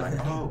National one day. Geo. Like,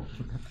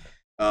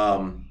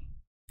 oh.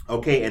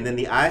 Okay, and then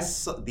I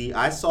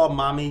saw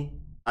mommy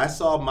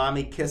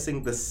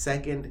kissing the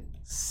second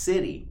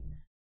city.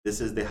 This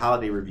is the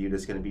holiday review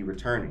that's going to be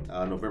returning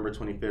November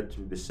 25th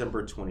through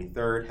December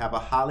 23rd. Have a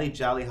holly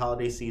jolly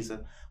holiday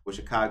season with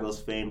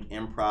Chicago's famed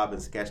improv and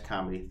sketch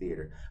comedy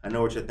theater. I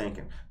know what you're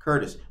thinking.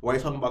 Curtis, why are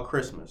you talking about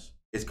Christmas?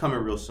 It's coming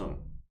real soon.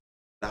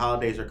 The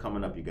holidays are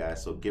coming up, you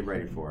guys, so get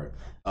ready for it.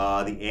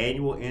 The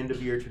annual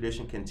end-of-year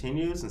tradition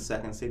continues, and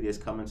Second City is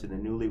coming to the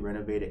newly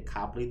renovated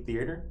Copley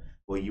Theater,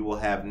 where you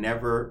will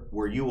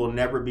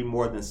never be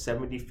more than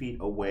 70 feet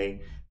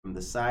away from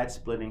the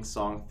side-splitting,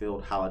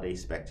 song-filled holiday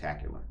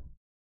spectacular.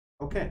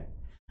 Okay.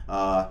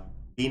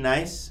 Be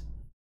nice.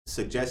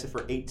 Suggested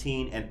for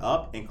 18 and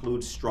up.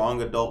 Includes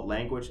strong adult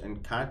language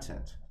and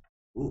content.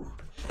 Ooh.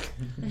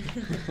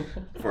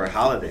 For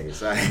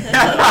holidays.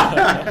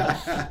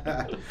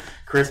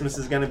 Christmas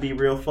is going to be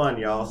real fun,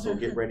 y'all, so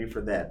get ready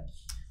for that.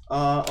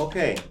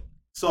 Okay.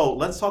 So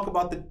let's talk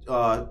about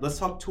let's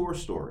talk tour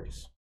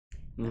stories.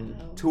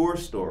 Tour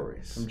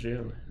stories From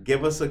June.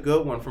 Give us a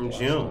good one from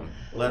June.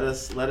 Let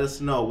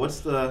us know. What's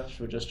the...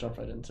 Should we just jump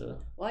right into...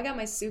 Well, I got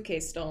my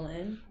suitcase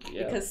stolen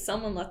because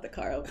someone left the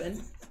car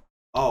open.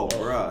 Oh,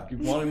 bruh. You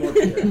wanted more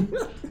beer.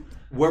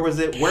 Where was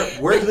it?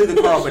 Where did you leave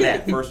the car open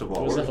at, first of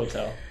all? It was a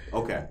hotel.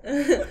 Okay.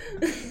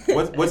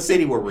 What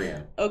city were we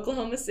in?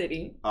 Oklahoma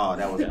City. Oh,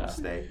 that was a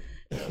mistake.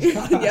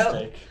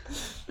 Yep.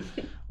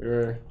 We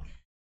were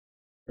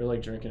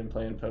like drinking and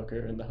playing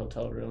poker in the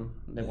hotel room.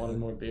 And they wanted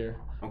more beer.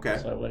 Okay.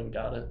 So I went and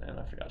got it, and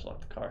I forgot to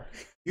lock the car.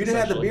 You didn't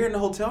have the beer in the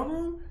hotel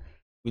room?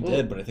 We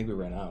did, but I think we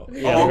ran out.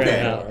 Yeah, Oh, we okay.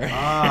 ran out.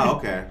 Ah,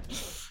 okay.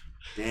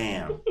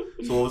 Damn.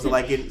 So what was it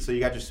like? So you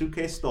got your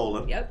suitcase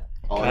stolen. Yep.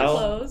 Oh, Kyle,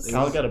 clothes.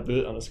 Kyle got a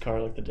boot on his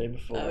car like the day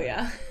before. Oh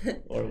yeah.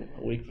 Or a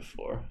week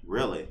before.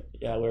 Really?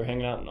 Yeah, we were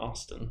hanging out in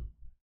Austin,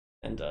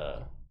 and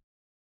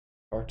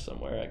parked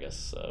somewhere. I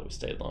guess we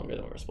stayed longer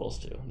than we were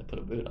supposed to. And they put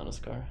a boot on his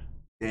car.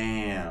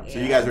 Damn. So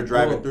Yeah. you guys were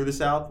driving through the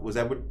South? Was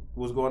that what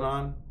was going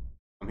on?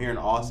 I'm here in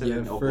Austin Yeah,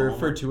 and for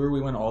Oklahoma. tour we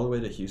went all the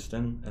way to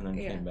Houston and then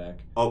Yeah. came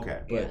back.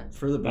 Okay. But Yeah.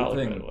 for the boot Not like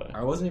thing, right away.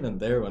 I wasn't even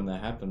there when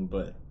that happened.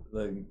 But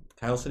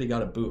Kyle said he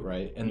got a boot,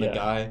 right? And the Yeah.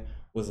 guy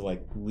was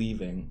like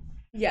leaving,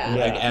 Yeah.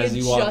 Like, He as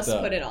had you walked just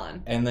up. put it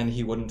on. and then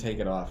he wouldn't take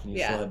it off, and you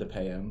Yeah. still had to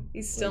pay him.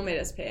 He still Like, made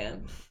us pay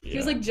him. He Yeah.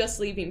 was like just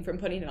leaving from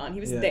putting it on. He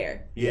was Yeah.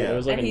 there. Yeah. There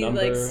was like And a he, number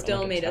like, and, still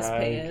like, a made us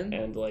pay tag, him.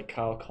 And like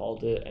Kyle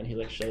called it, and he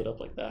like showed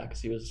up like that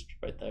because he was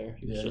right there.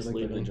 He was Yeah, just like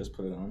leaving. they just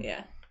put it on.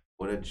 Yeah.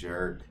 What a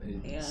jerk.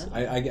 It's-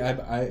 Yeah.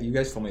 I you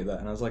guys told me that,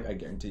 and I was like, I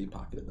guarantee you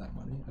pocketed that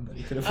money. I bet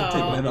you could have Oh,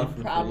 taken it off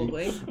for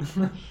probably.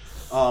 free.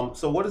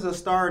 So what does a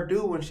star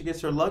do when she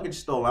gets her luggage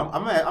stolen?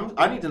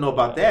 I need to know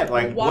about that.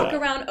 Like Walk what?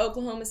 around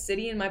Oklahoma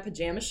City in my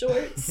pajama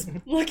shorts,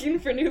 looking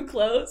for new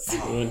clothes.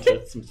 We went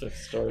to some thrift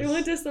stores. We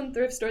went to some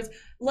thrift stores.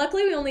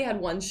 Luckily, we only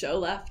had one show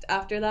left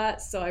after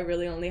that, so I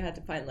really only had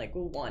to find like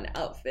one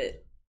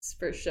outfit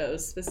for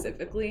shows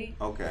specifically.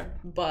 Okay.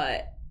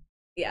 But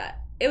yeah,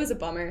 it was a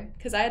bummer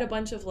because I had a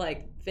bunch of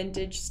like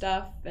vintage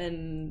stuff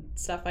and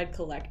stuff I'd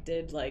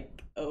collected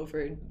like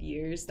over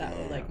years that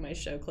were like my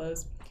show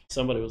clothes.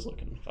 Somebody was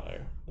looking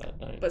fire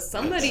that night. But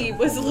somebody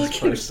was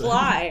looking person.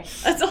 fly.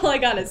 That's all I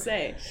gotta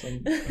say.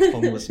 Some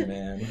homeless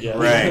man. Yeah.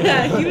 Right.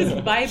 Yeah, he was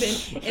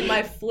vibing in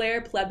my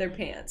flare pleather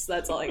pants.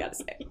 That's all I gotta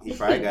say. He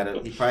probably got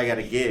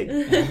a gig.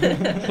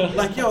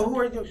 Like, yo, who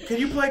are you? Can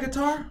you play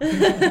guitar?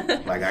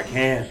 Like I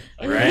can.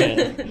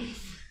 Right.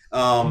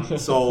 Right.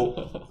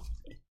 So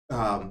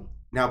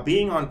now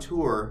being on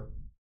tour,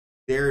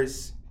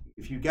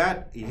 if you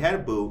had a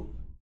boot,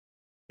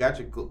 got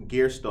your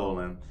gear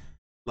stolen,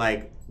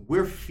 like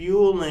we're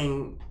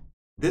fueling.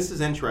 This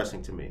is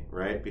interesting to me,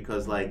 right?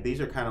 Because like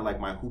these are kind of like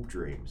my hoop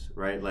dreams,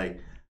 right? Like,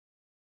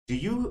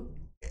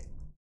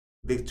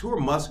 the tour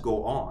must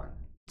go on,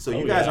 so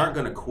you guys aren't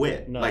gonna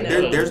quit. No, like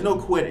there's no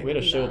quitting. We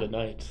had a show the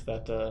night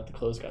that the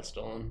clothes got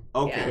stolen.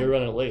 Okay. We were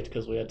running late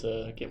because we had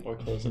to get more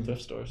clothes at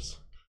thrift stores.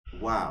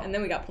 Wow. And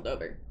then we got pulled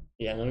over.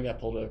 Yeah, and then we got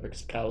pulled over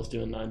because Kyle was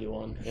doing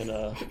 91, and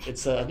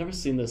it's I've never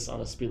seen this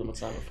on a speed limit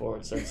sign before.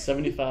 It says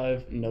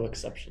 75, no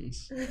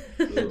exceptions.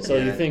 So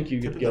you think you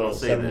could typically go don't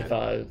say that.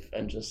 75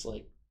 and just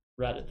like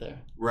rat it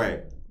there?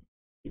 Right.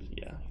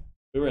 Yeah,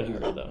 we were in a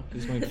hurry though.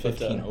 He's going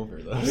 15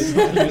 over though. He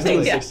was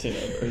only Yeah. 16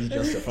 over. He's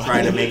justified.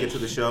 Trying to make it to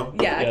the show.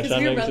 Yeah, Yeah, because trying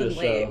we to were make it to running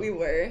the late. show. We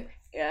were.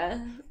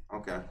 Yeah.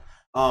 Okay.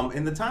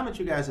 In the time that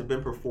you guys have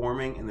been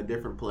performing in the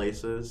different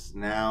places,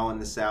 now in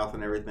the South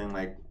and everything,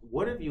 like,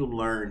 what have you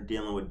learned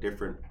dealing with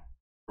different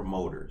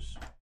promoters?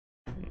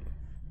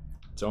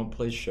 Don't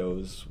play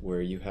shows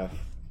where you have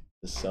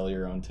to sell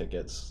your own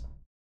tickets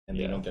and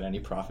you don't get any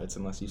profits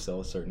unless you sell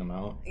a certain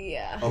amount.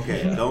 Yeah.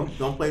 Okay, Yeah.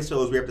 don't play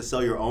shows where you have to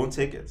sell your own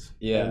tickets.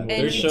 Yeah, And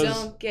there's And you shows.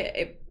 don't get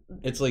it.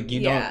 It's like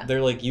you Yeah. don't.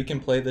 They're like, you can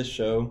play this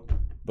show,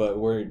 but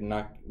we're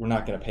not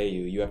going to pay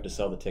you. You have to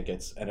sell the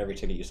tickets, and every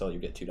ticket you sell, you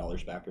get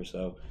 $2 back or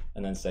so.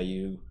 And then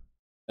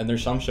and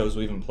there's some shows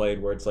we even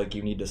played where it's like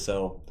you need to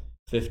sell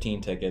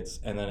 15 tickets,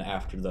 and then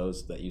after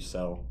those that you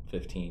sell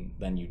 15,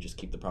 then you just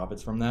keep the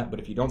profits from that. But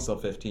if you don't sell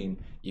 15,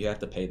 you have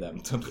to pay them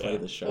to play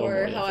the show.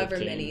 Or yeah, however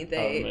 15, many however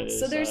they. many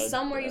So there's decide,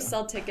 some where you yeah.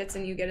 sell tickets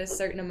and you get a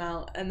certain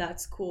amount, and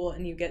that's cool,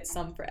 and you get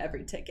some for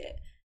every ticket.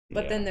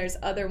 But Yeah. then there's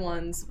other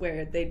ones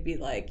where they'd be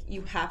like,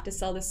 you have to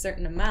sell this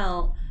certain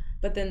amount,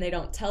 but then they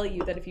don't tell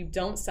you that if you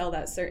don't sell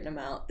that certain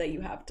amount, that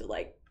you have to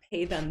like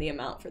pay them the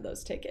amount for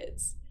those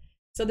tickets.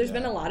 So there's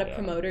been a lot of Yeah.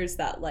 promoters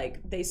that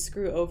like they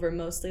screw over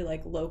mostly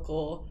like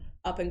local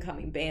up and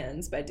coming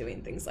bands by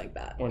doing things like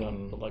that. Or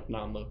not, like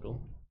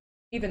non-local.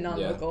 Even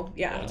non-local,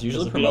 yeah. It's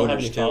usually Because if you don't have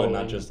promoters any too, and not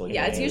following- just like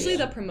Yeah, it's usually the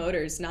bands.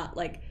 promoters, not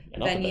like Yeah,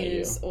 not the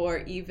venues venue. or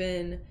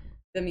even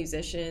the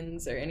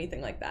musicians or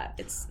anything like that.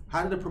 It's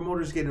How did the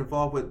promoters get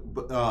involved with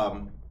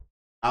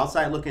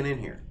outside looking in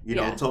here? You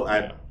know,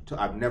 Yeah.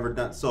 I've never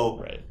done so.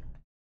 Right.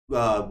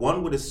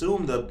 One would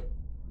assume the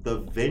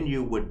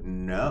venue would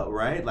know,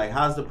 right? Like,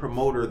 how's the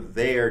promoter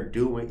there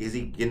doing? Is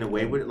he getting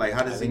away with it? Like,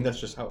 how I does think he? that's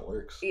just how it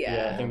works.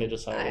 Yeah, I think they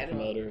just I hired a don't-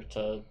 promoter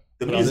to.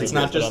 The put on music It's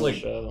not put just on the like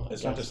show, I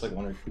it's not guess. just like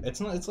one.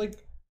 It's like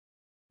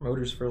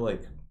promoters for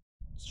like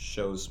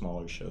shows,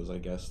 smaller shows, I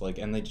guess. Like,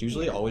 and they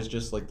usually always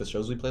just like the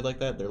shows we played like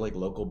that. They're like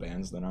local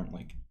bands that aren't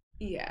like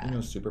yeah.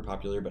 super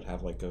popular, but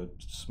have like a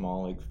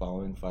small like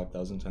following,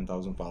 5,000,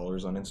 10,000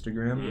 followers on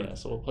Instagram. Yeah,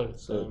 so we'll play with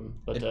So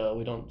them, but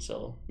we don't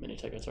sell many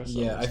tickets ourselves.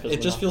 Yeah, 'cause it we're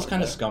just not feels from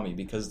kind of there. scummy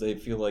because they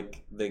feel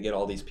like they get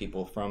all these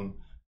people from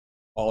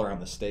all around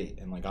the state,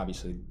 and like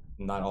obviously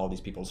not all these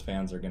people's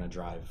fans are gonna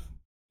drive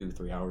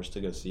 2-3 hours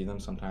to go see them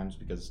sometimes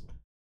because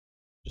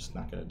just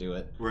not gonna do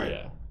it. Right.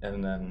 Yeah,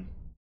 And then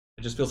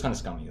it just feels kind of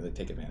scummy. They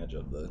take advantage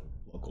of the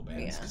local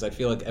bands Yeah. because I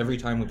feel like every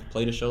time we've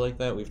played a show like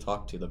that, we've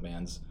talked to the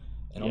bands,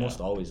 and Yeah. almost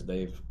always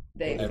They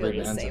every feel the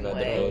band's same have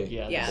had to way. pay.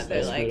 Yeah, they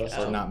they're screwed like, us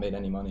or up. not made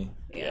any money.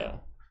 yeah.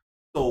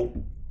 So,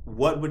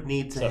 what would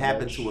need to So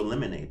happen much. to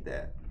eliminate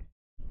that?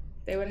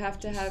 They would have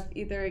to have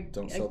either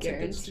Don't a sell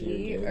tickets to your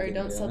guarantee gig or and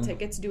don't sell yeah.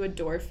 tickets, do a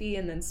door fee,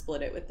 and then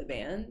split it with the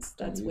bands.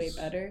 Don't That's way use-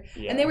 better.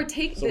 Yeah. And they would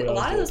take So we a always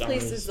lot do of it those that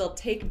places. way. They'll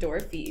take door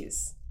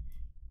fees,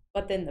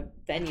 but then the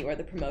venue or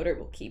the promoter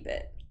will keep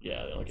it.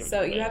 Yeah, they don't give it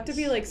So to you have to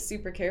be bands. like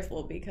super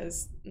careful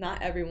because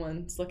not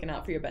everyone's looking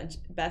out for your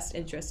best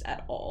interest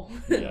at all.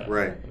 Yeah.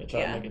 Right. And they try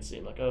Yeah. to make it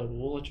seem like, oh,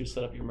 we'll let you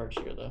set up your merch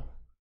here, though.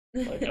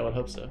 Like, I would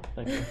hope so.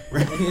 Thank you.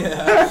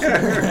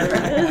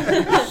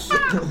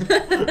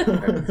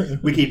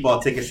 We keep all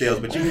ticket sales,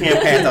 but you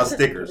can't pass out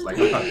stickers. Like,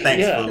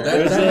 thanks, Yeah. fool.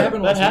 There's That a-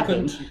 happened once. that We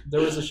couldn't- happened.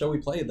 There was a show we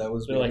played that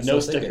was They're we like, couldn't no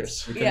sell tickets.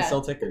 stickers. We couldn't Yeah.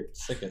 sell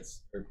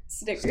tickets. Or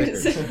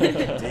Stickers.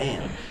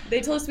 Damn.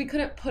 They told us we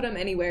couldn't put them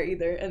anywhere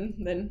either, and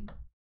then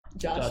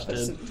Josh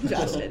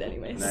Josh did. did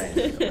anyways.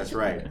 Nice. That's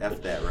right.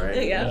 F that,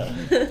 right? Yeah.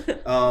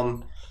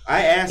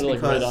 I asked They're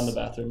like because right on the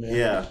bathroom mirror.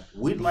 yeah,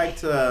 we'd like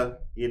to,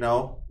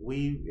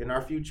 we in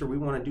our future we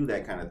want to do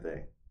that kind of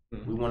thing.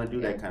 Mhm. We want to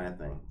do that kind of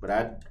thing, but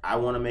I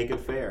want to make it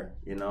fair.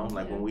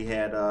 Like Yeah. when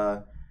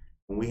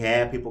we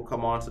had people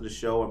come onto the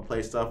show and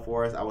play stuff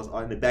for us, I was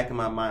in the back of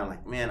my mind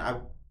like, man,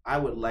 I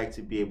would like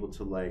to be able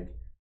to like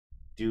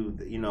do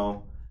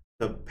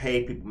to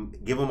pay people,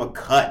 give them a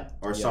cut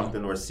or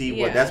something, or see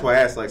what. Yeah. That's why I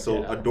asked, like,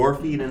 so Yeah. a door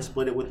fee and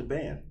split it with the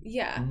band.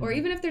 Yeah, or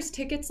even if there's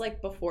tickets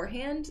like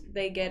beforehand,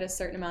 they get a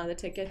certain amount of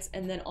the tickets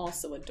and then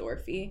also a door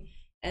fee,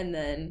 and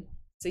then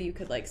so you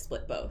could like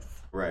split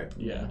both. Right.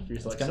 Yeah, if you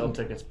It's like kind sell of-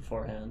 tickets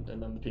beforehand,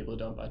 and then the people who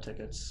don't buy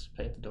tickets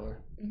pay at the door.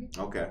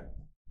 Okay.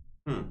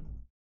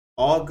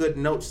 All good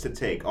notes to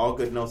take. I'd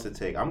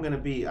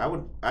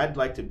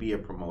like to be a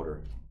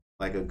promoter,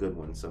 like a good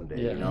one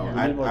someday. Yeah, You know, we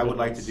need more I good would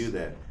like to ones. do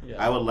that.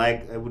 Yeah,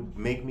 It would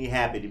make me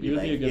happy to be you would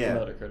like, be a good yeah,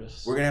 promoter,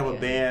 Curtis. we're gonna have a Yeah.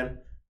 band.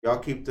 Y'all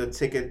keep the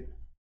ticket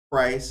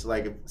price?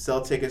 Like, if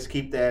sell tickets,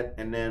 keep that,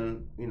 and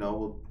then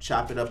we'll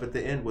chop it up at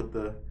the end with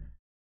the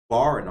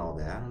bar and all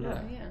that. I don't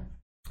know. Oh, yeah.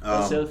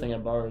 That's the other thing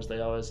at bars. They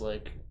always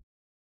like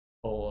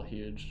pull a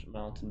huge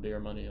amount in beer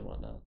money and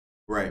whatnot.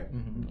 Right.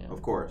 Yeah.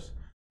 Of course.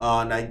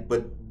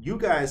 But you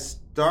guys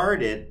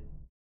started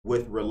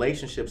with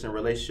relationships and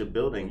relationship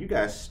building. You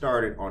guys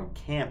started on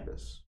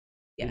campus,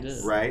 We Yes.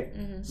 did. right?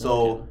 Mhm.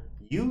 So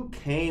you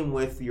came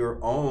with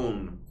your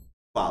own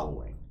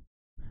following.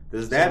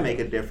 Does that make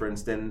a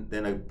difference than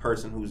a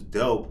person who's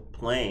dope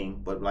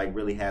playing but like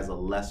really has a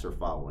lesser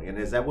following? And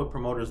is that what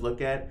promoters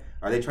look at?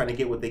 Are they trying to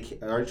get what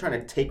are they trying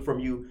to take from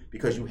you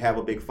because you have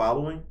a big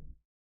following?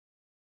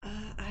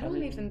 I don't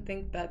mean- even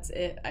think that's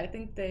it. I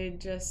think they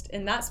just,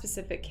 in that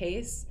specific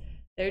case,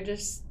 they're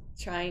just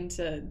trying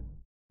to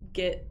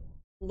get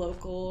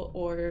local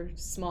or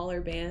smaller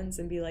bands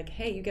and be like,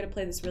 hey, you get to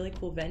play this really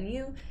cool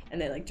venue, and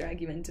they like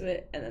drag you into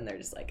it, and then they're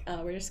just like,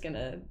 oh, we're just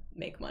gonna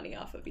make money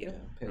off of you. Yeah,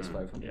 pay us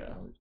 $500. Yeah.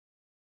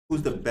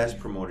 Who's the best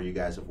promoter you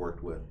guys have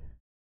worked with?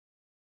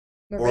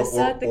 Marissa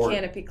Or- at the or-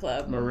 Canopy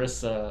Club.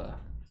 Marissa,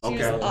 She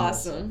was Okay.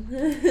 awesome.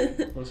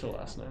 what's her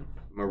last name?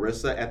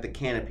 Marissa at the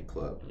Canopy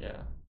Club.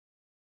 Yeah.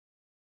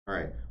 All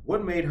right.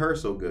 What made her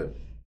so good?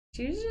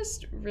 She was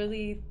just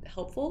really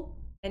helpful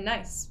and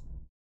nice.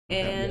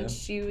 Okay. And Yeah.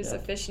 she was Yeah.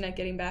 efficient at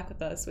getting back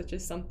with us, which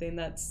is something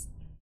that's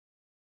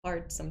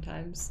hard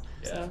sometimes.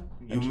 Yeah. So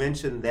You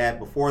mentioned that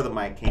before the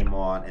mic came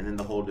on, and then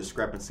the whole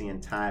discrepancy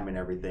in time and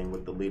everything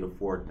with the Lita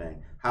Ford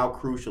thing. How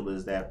crucial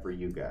is that for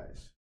you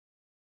guys?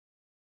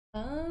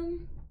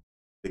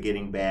 The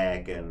getting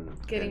back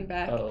and getting and-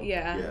 back, Oh,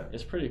 yeah. Yeah.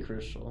 It's pretty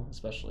crucial,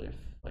 especially if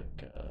like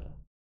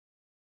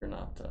you're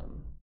not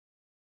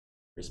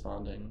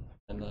responding,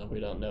 and we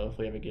don't know if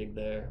we have a gig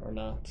there or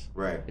not.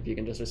 Right. If you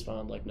can just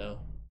respond like no,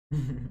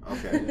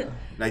 Okay.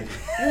 Like,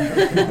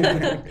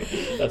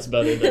 that's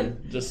better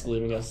than just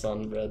leaving us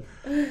on red.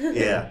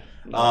 yeah.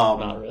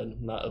 Not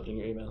red, not opening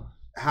your email.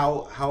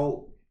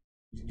 How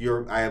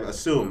I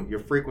assume your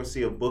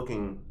frequency of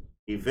booking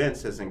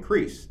events has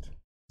increased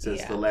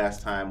since Yeah. the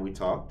last time we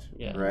talked.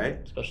 Yeah. Right.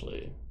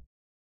 Especially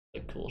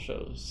like cool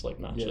shows, like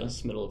not Yeah.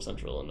 just middle of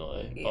Central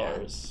Illinois Yeah.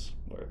 bars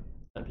where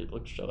 10 people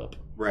could show up.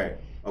 Right.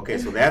 Okay.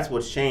 So that's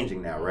what's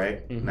changing now,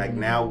 right? Mhm. Like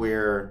now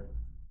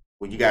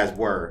you guys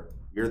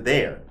you're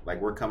there.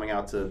 Like we're coming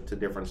out to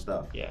different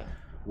stuff. Yeah.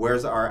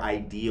 Where's our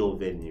ideal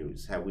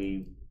venues?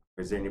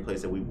 Is there any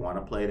place that we want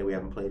to play that we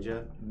haven't played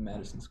yet?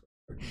 Madison Square.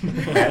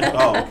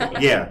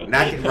 Okay. Yeah,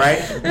 not right.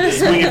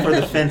 Swinging for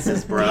the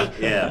fences, bro.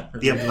 Yeah,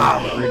 the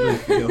Apollo, Wrigley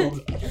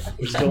Field.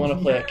 We still want to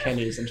play at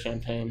Kenny's in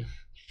Champaign.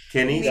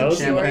 Kenny's, That was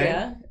Champagne.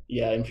 Peoria.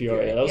 Yeah, in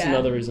Peoria. That was Yeah.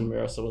 another reason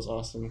Marissa was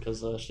awesome,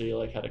 because she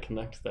like had to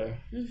connect there.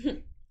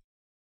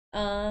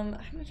 I'm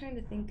trying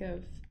to think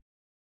of.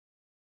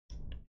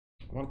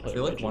 I want to I play.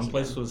 feel like Regis one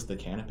place again. was the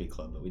Canopy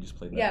Club, but we just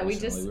played that Yeah, we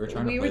recently. just we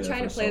were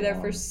trying to play there so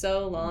for long.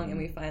 so long, and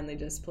Mhm. we finally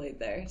just played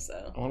there.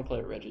 So I want to play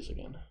at Reggie's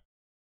again.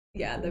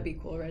 yeah, that'd be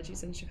cool.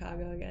 Reggie's in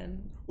Chicago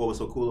again. What was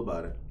so cool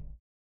about it?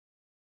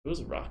 It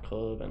was a rock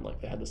club, and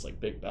like they had this like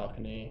big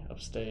balcony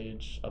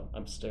upstairs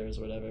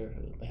or whatever.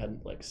 They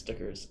had like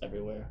stickers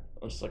everywhere,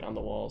 just like on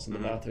the walls in the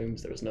Mhm.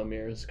 bathrooms. There was no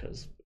mirrors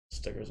because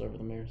stickers over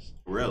the mirrors.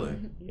 Really?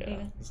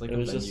 Yeah. It's like It a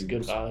was just venue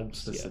good vibes,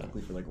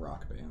 specifically for like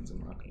rock bands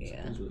and rock music.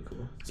 Yeah. It was really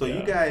cool. So Yeah, you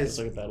it guys, was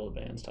like a battle of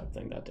bands type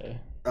thing that day.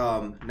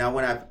 now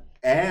when I've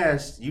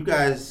asked, you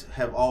guys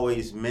have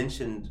always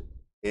mentioned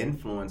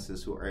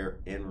influences who are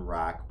in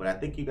rock, but I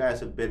think you guys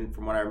have been,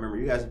 from what I remember,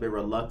 you guys have been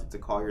reluctant to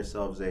call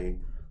yourselves a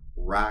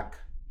rock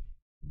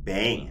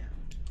band.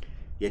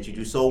 Yet you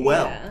do so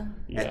well Yeah.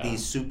 Yeah. at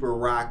these super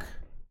rock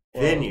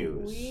Well,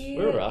 venues.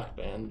 We're a rock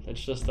band.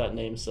 It's just that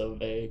name's so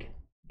vague.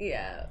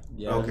 Yeah.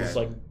 Yeah. Okay. It's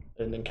like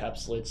it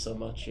encapsulates so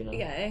much, you know.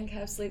 Yeah, it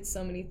encapsulates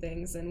so many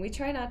things, and we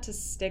try not to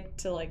stick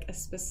to like a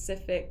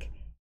specific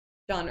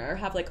genre or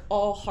have like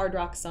all hard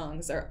rock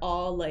songs or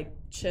all like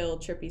chill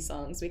trippy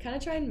songs. We kind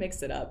of try and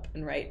mix it up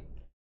and write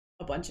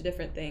a bunch of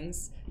different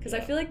things because I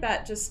Yeah. feel like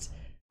that just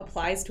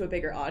applies to a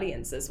bigger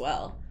audience as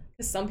well,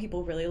 because some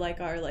people really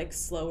like our like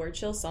slower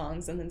chill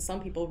songs, and then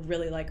some people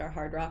really like our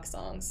hard rock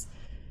songs,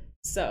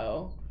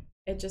 so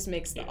it just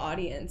makes the Yeah.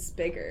 audience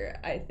bigger,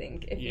 I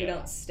think, if you Yeah.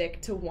 don't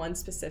stick to one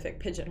specific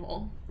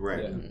pigeonhole.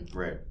 Right, Yeah.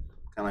 right.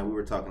 Kind of like we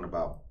were talking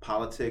about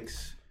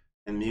politics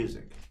and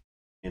music.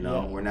 You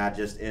know, Yeah. we're not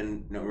just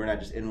in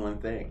one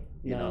thing.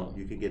 You know, No.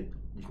 you can get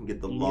the You can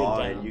get law,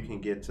 and down. you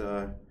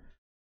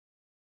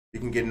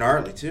can get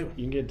gnarly too.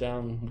 You can get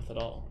down with it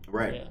all.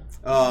 Right. Yeah.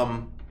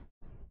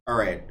 All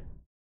right.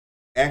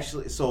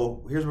 Actually,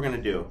 so here's what we're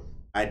gonna do.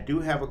 I do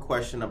have a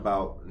question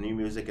about new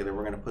music, and then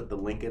we're gonna put the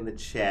link in the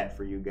chat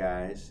for you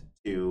guys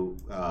to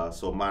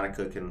so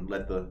Monica can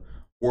let the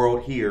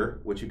world hear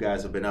what you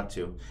guys have been up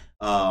to.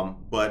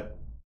 But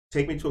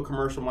take me to a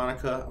commercial,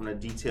 Monica. I'm gonna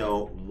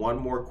detail one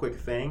more quick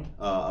thing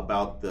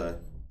about the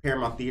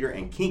Paramount Theater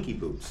and Kinky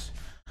Boots.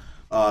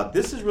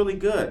 This is really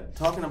good.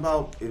 Talking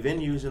about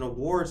venues and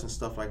awards and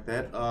stuff like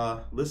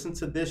that. Listen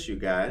to this, you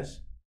guys.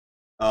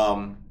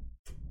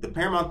 The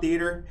Paramount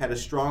Theater had a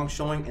strong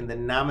showing in the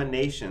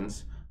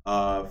nominations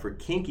for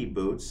Kinky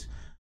Boots.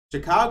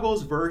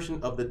 Chicago's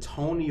version of the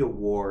Tony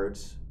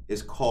Awards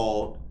is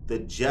called the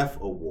Jeff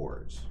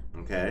Awards.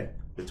 Okay,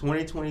 the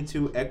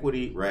 2022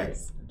 Equity right.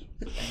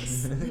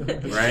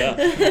 Right?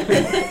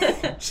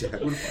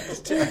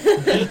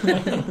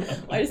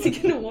 Why does he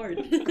get an award?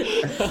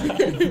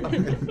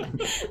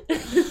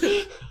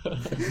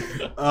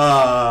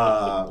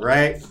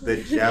 Right?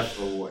 The Jeff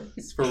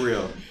Awards. For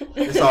real.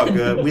 It's all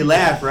good. We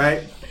laugh,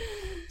 right?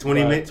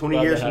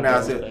 20 years from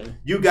now,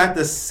 you got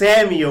the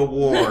Sammy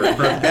Award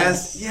for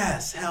best.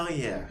 Yes, hell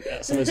yeah.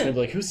 Yeah, somebody's gonna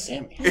be like, "Who's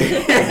Sammy?"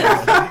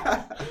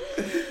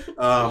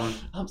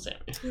 I'm Sammy.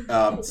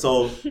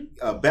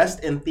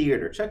 Best in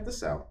theater. Check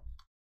this out.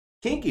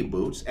 Kinky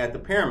Boots at the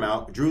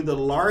Paramount drew the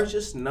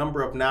largest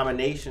number of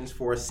nominations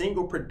for a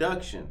single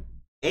production,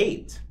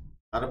 8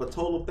 out of a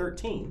total of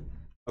 13,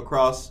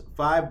 across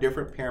 5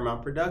 different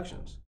Paramount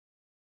productions.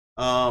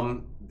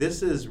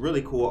 This is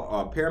really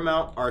cool.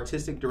 Paramount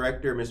Artistic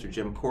Director, Mr.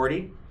 Jim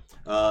Cordy,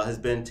 has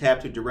been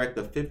tapped to direct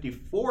the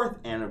 54th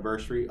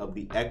anniversary of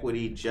the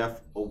Equity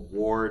Jeff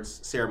Awards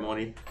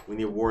ceremony when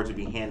the awards will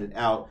be handed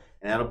out,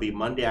 and that'll be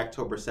Monday,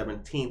 October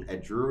 17th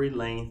at Drury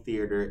Lane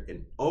Theater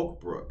in Oak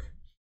Brook.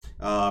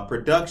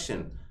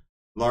 Production,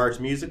 large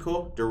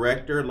musical.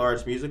 Director,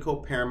 large musical,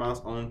 Paramount's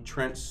own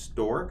Trent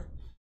Stork.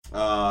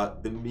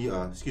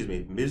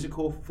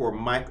 Musical for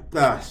Mike.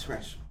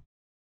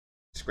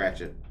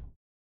 Scratch it.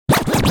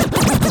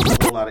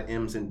 A lot of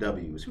M's and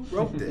W's. Who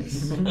wrote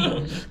this? Who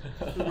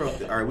wrote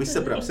this? All right, we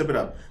sip it up. Sip it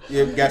up.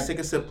 You guys take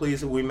a sip,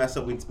 please. If we mess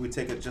up, we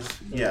take it. Just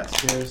yes.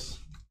 Cheers.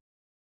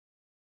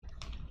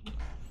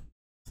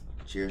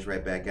 Cheers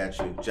right back at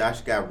you.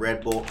 Josh got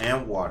Red Bull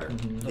and water.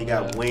 Mm-hmm. He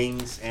got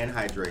wings and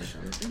hydration.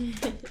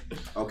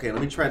 Okay,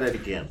 let me try that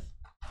again.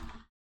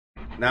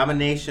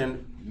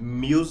 Nomination,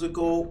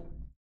 musical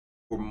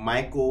for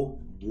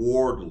Michael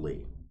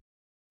Wardley.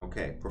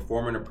 Okay,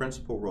 performer in a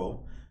principal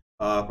role.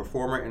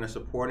 Performer in a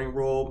supporting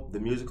role. The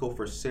musical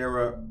for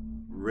Sarah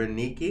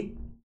Renicki.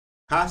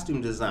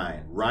 Costume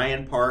design,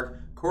 Ryan Park.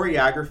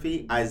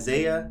 Choreography,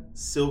 Isaiah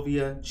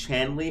Sylvia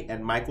Chanley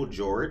and Michael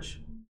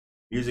George.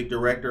 Music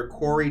director,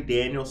 Corey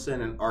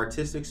Danielson, and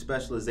artistic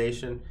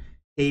specialization,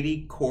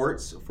 Katie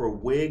Courts for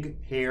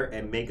wig, hair,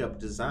 and makeup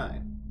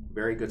design.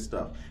 Very good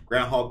stuff.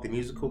 Groundhog the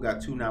Musical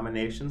got 2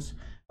 nominations.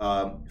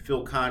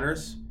 Phil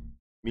Connors,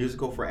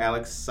 musical for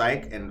Alex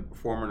Syke, and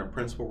performer in a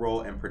principal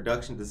role, and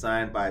production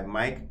design by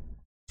Mike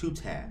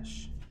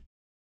Tutash.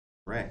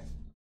 Right.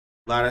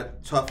 A lot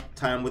of tough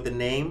time with the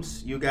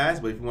names, you guys,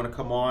 but if you want to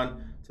come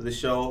on to the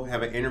show,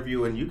 have an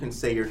interview, and you can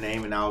say your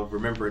name, and I'll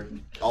remember it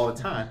all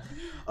the time.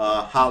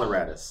 Holler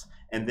at us.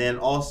 And then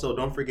also,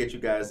 don't forget, you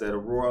guys, that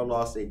Aurora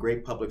lost a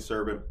great public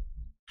servant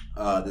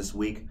this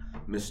week,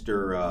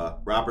 Mr.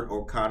 Robert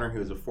O'Connor,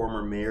 who is a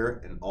former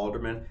mayor and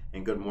alderman.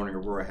 And Good Morning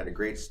Aurora had a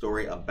great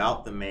story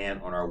about the man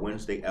on our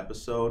Wednesday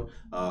episode.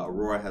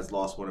 Aurora has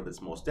lost one of its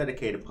most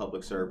dedicated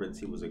public servants.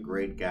 He was a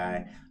great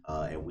guy,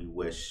 and we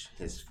wish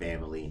his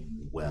family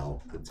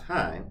well. The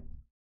time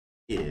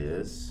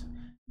is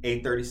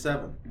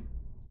 8:37.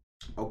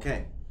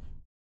 Okay.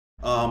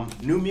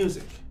 New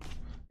music.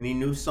 Any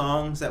new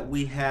songs that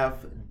we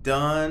have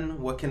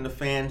done? What can the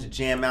fans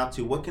jam out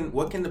to? What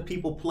can the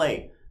people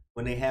play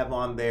when they have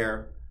on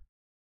their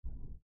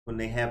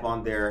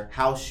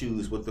house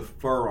shoes with the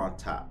fur on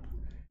top?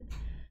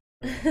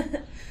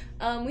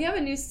 We have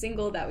a new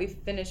single that we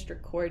finished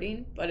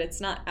recording, but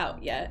it's not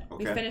out yet.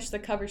 Okay. We finished the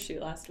cover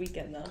shoot last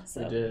weekend though,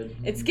 so We did.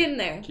 it's getting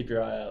there. Keep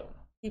your eye out.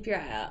 Keep your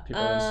eye out.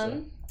 People on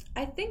Insta.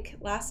 I think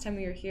last time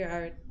we were here,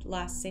 our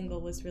last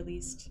single was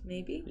released.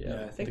 Maybe.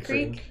 Yeah. The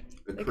Creek.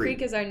 The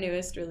Creek is our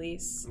newest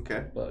release.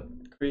 Okay. But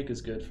Creek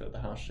is good for the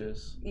house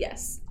shoes.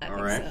 Yes, I All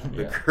think right. so.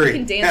 The Yeah. Creek. You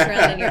can dance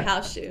around in your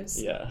house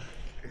shoes. Yeah.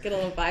 Get a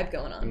little vibe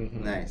going on.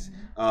 Mhm. Nice.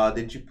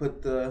 Did you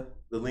put the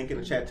link in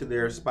the chat to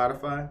their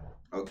Spotify?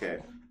 Okay.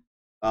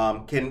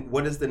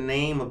 What is the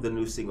name of the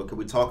new single? Can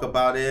we talk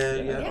about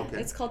it? Yeah. Yeah, Okay.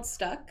 it's called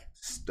Stuck.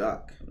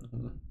 Stuck.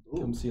 Mhm.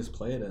 Come see us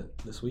play it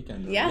this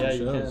weekend. Yeah. Yeah,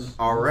 you Shows. can.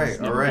 All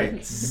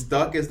right.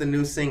 Stuck is the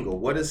new single.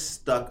 What is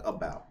Stuck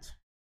about?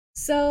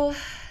 So,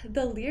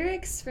 the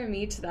lyrics for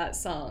me to that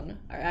song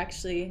are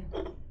actually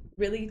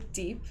really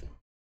deep.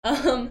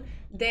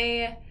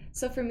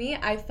 So for me,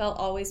 I felt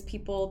always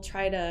people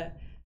try to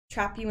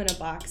trap you in a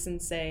box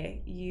and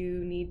say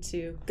you need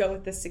to go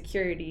with the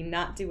security,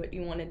 not do what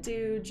you want to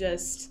do,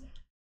 just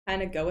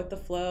kind of go with the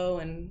flow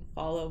and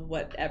follow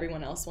what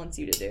everyone else wants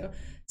you to do.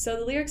 So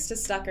the lyrics to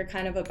Stuck are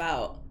kind of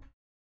about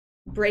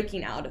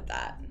breaking out of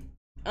that.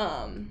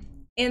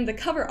 And the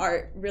cover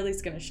art really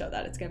is going to show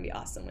that. It's going to be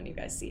awesome when you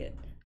guys see it.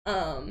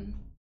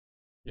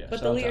 Yeah. But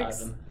shout the out to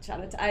lyrics, Ivan.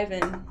 shout out to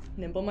Ivan,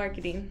 Nimble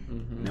Marketing.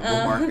 Mhm. Nimble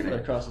Right marketing.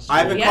 Across the street.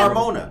 Ivan Yeah.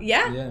 Carmona.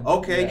 Yeah. Yeah.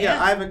 Okay, yeah.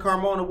 Yeah. Ivan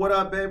Carmona. What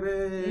up,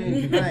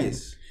 baby?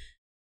 Nice.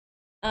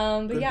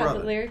 But Good yeah, brother.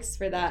 the lyrics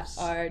for that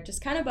are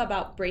just kind of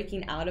about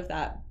breaking out of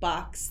that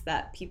box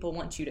that people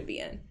want you to be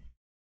in.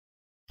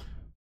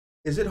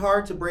 Is it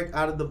hard to break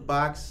out of the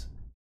box?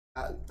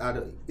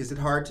 Is it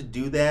hard to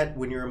do that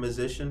when you're a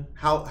musician?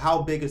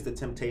 How big is the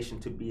temptation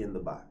to be in the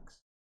box?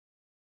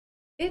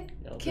 It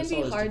can there's be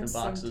always hard different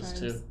boxes,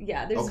 sometimes. too.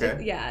 Yeah, there's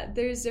Okay.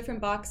 there's different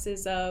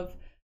boxes of,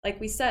 like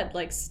we said,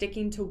 like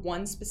sticking to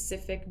one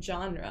specific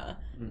genre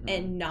Mhm.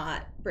 and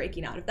not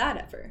breaking out of that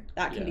ever.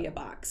 That can Yeah. be a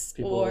box.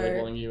 People or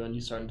labeling you and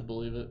you starting to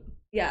believe it.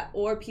 yeah,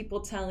 or people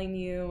telling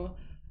you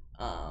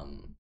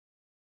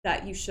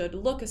that you should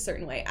look a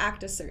certain way,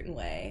 act a certain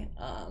way,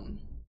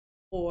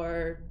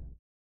 or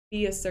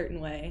be a certain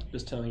way.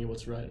 Just telling you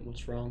what's right and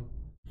what's wrong.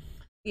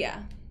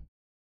 Yeah.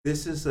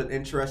 This is an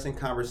interesting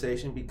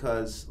conversation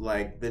because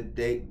like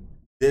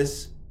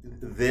this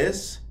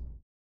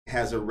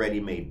has a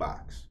ready-made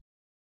box.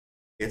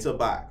 It's a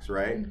box,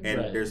 right? Mhm. And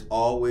Right. there's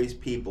always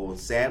people,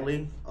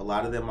 sadly, a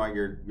lot of them are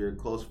your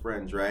close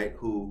friends, right?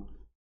 Who,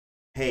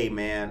 hey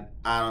man,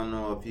 I don't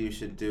know if you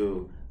should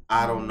do,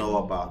 I don't know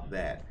about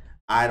that.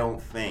 I don't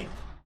think,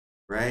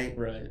 right?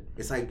 Right.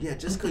 It's like, yeah,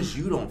 just because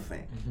you don't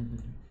think,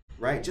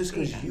 right? Just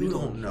because Yeah. you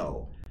don't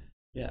know.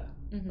 Yeah.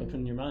 Mhm.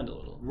 Open your mind a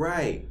little.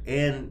 Right.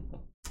 And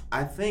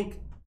I think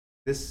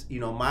this,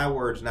 my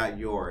words, not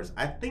yours.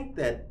 I think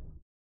that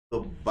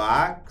the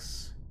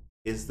box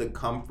is the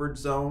comfort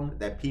zone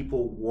that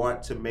people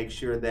want to make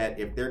sure that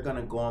if they're going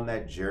to go on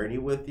that journey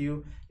with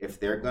you, if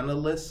they're going to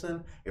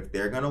listen, if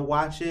they're going to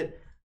watch it,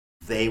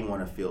 they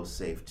want to feel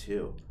safe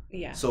too.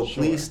 Yeah. So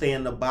Sure. please stay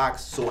in the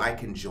box so I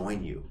can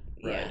join you.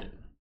 Yeah. Right.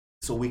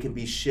 So we can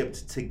be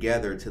shipped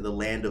together to the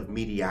land of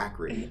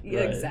mediocrity. Yeah,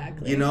 Right.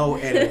 exactly. And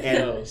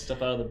No,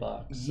 step out of the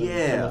box. and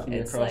Yeah. come with me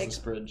It's across like- this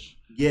bridge.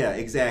 Yeah,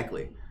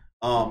 exactly.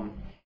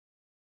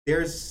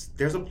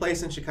 There's a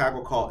place in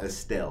Chicago called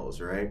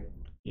Estelle's, right?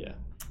 Yeah.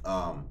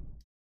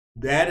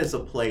 That is a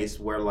place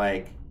where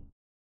like,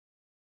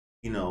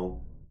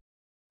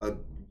 a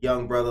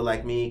young brother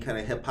like me, kind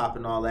of hip hop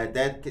and all that,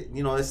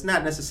 it's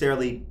not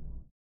necessarily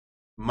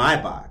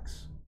my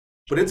box,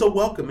 but it's a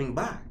welcoming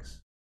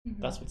box. Mhm.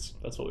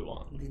 That's what we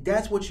want.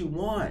 That's what you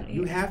want.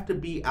 You have to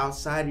be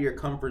outside of your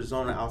comfort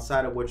zone,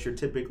 outside of what you're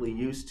typically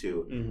used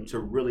to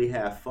Mhm. really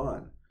have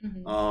fun.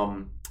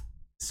 Mhm.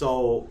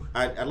 So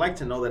I'd like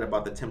to know that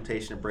about the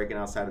temptation of breaking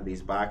outside of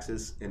these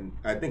boxes. And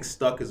I think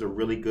Stuck is a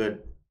really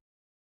good,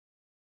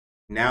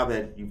 now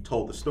that you've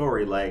told the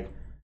story, like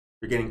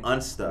you're getting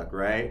unstuck,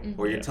 right? Mhm.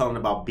 Or you're Yeah. telling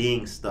about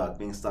being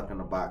stuck in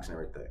the box and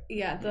everything.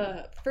 Yeah,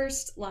 the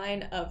first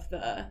line of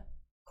the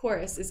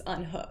chorus is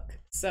unhook.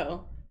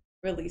 So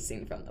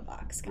releasing from the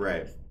box. kind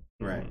Right. of.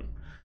 Right. Mhm.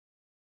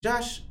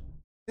 Josh,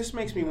 this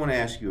makes me want to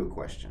ask you a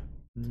question.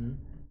 Mm-hmm.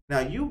 Now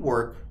you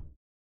work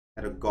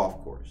at a golf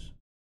course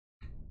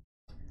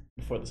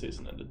Before the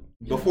season ended.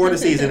 before the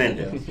season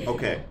ended. Yeah.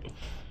 Okay.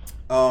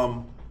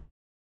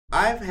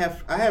 I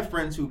have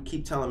friends who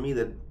keep telling me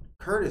that,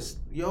 Curtis,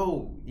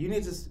 yo, you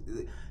need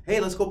to, hey,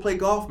 let's go play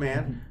golf,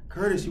 man.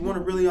 Curtis, you want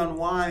to really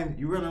unwind,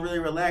 you want to really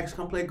relax,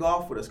 come play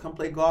golf with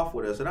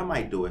us, and I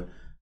might do it.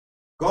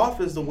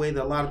 Golf is the way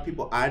that a lot of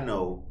people I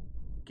know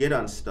get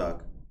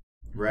unstuck,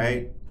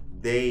 right?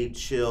 They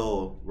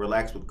chill,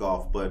 relax with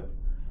golf, but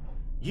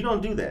you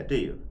don't do that, do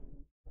you?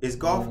 Is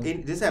golf, do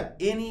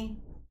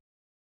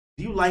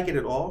you like it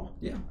at all?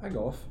 Yeah, I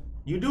golf.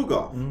 You do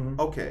golf? Mhm.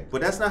 Okay,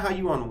 but that's not how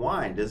you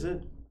unwind, is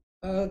it?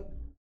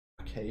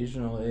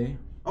 Occasionally.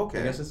 I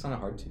Okay. guess it's kind of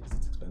hard to because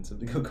it's expensive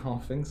to go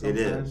golfing It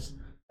sometimes. is.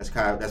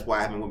 That's why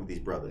I haven't went with these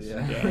brothers.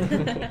 Yeah.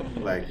 Yeah.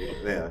 Like,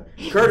 yeah.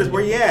 Curtis,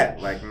 where you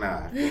at? Like,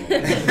 nah.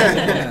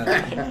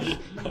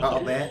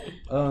 All that.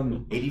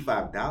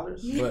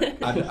 $85.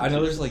 But I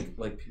know there's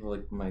like people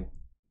like my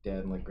dad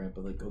and like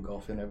grandpa like go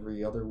golfing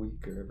every other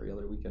week or every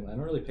other weekend. I don't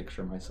really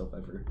picture myself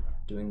ever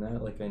doing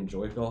that. Like I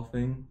enjoy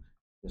golfing,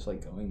 just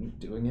like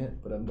doing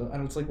it. But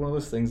it's like one of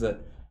those things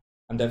that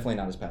I'm definitely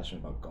not as passionate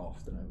about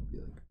golf than I would be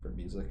like for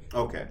music.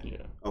 Okay.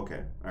 Yeah.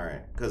 Okay. All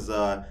right. Because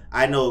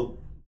I know,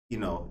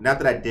 not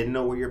that I didn't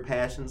know where your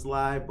passions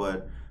lie,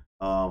 but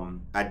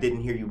I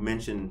didn't hear you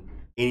mention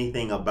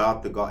anything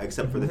about the golf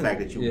except for the fact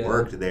that you Yeah.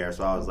 worked there.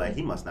 So I was like,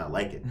 he must not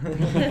like it.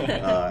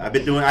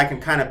 I can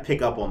kind of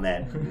pick up on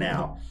that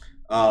now.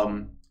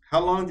 How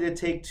long did it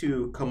take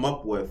to come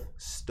up with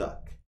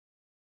Stuck?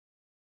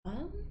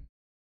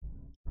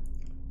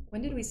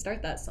 When did we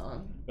start that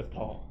song? With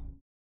Paul.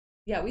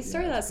 Yeah, we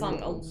started that it's pretty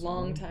song a close,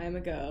 long yeah. time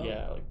ago.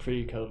 Yeah, like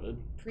pre-COVID.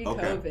 Pre-COVID,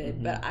 Okay.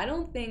 but I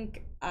don't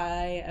think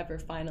I ever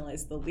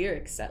finalized the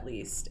lyrics at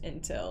least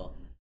until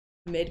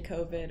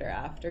mid-COVID or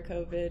after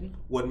COVID.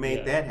 What made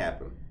Yeah. that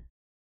happen?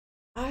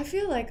 I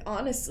feel like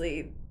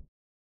honestly,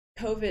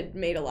 COVID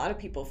made a lot of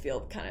people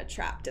feel kind of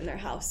trapped in their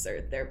house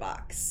or their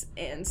box,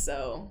 and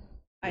so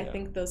I Yeah.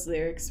 think those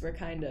lyrics were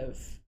kind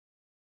of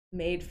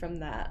made from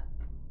that.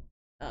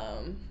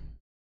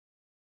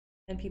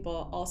 And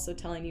people also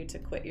telling you to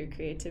quit your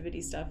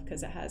creativity stuff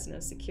because it has no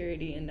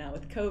security, and now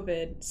with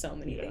COVID, so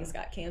many Yeah. things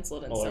got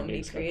canceled, and All so our many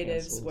gigs got creatives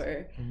canceled.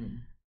 were Mhm.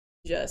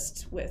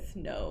 just with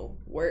no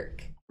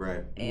work.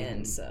 Right.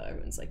 And so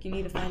everyone's like, you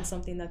need to find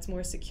something that's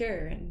more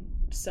secure, and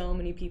so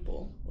many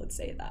people would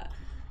say that.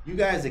 You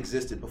guys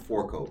existed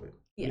before COVID,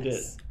 Yes. We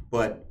did.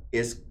 but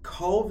is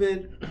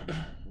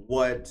COVID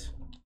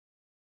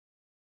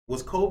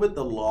was COVID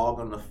the log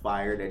on the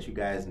fire that you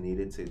guys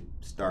needed to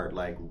start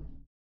like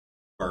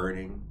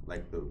burning,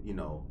 like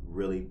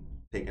really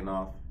taking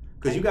off?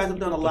 Because you guys have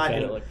done a lot. Look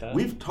at And it like that.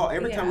 we've talked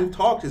every time Yeah. we've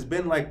talked has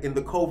been like in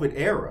the COVID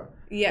era.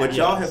 Yeah. But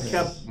y'all have Yes.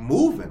 kept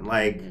moving.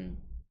 Like, Mhm.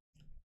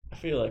 I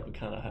feel like we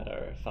kind of had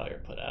our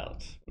fire put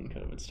out when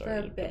COVID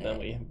started, bit. but then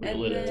we And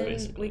relit then it we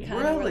basically. kinda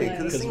were really? like-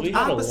 Because it 'Cause seems we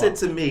had a opposite lot-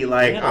 to me. We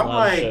Like, had a I'm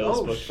lot of like, shows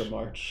oh, booked for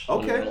March.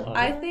 Okay. believe it or not.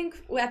 I think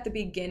at the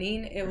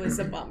beginning it was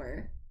a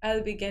bummer. At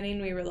the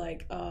beginning we were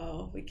like,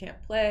 oh, we can't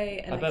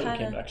play, and I it bet we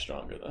kinda, came back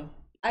stronger though.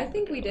 I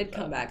think we Like did that.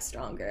 come back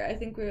stronger. I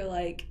think we were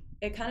like,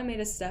 it kind of made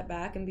us step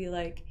back and be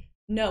like,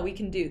 no, we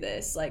can do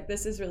this. Like,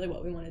 this is really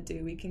what we want to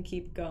do. We can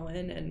keep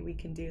going and we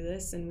can do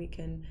this and we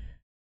can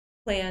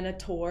plan a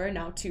tour,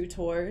 now 2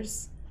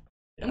 tours,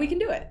 and we can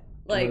do it.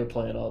 We were Like,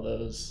 playing all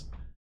those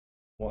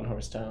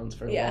one-horse towns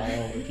for a Yeah.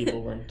 while where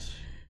people weren't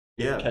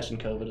yeah, catching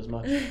COVID as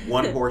much.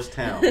 one horse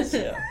towns.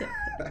 Yeah.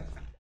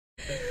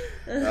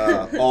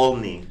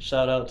 Olney,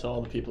 Shout out to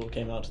all the people who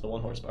came out to the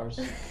one-horse bars.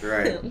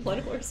 right? one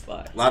horse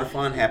bar. A lot of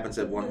fun happens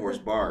at one horse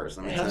bars.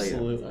 Let me tell you.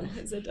 Absolutely.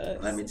 As it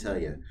does. Let me tell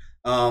you.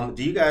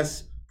 Do you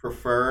guys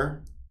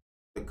prefer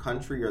the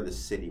country or the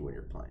city when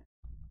you're playing?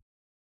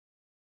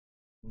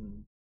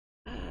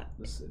 Uh,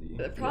 The city.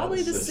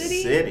 Probably the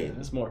city.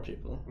 There's more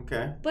people.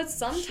 Okay. But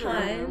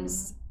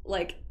sometimes,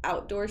 like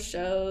outdoor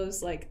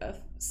shows, like a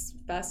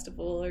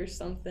festival or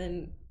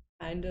something,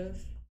 kind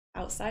of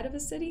outside of a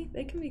city,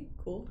 they can be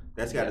cool.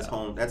 That's got its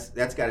own. That's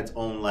got its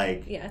own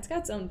like. Yeah, it's got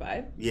its own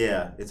vibe.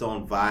 Yeah, its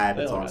own vibe,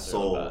 They its all own got their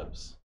own soul.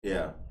 vibes.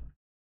 Yeah.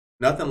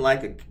 Nothing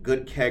like a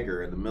good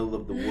kegger in the middle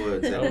of the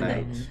woods at Oh, no,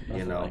 night. You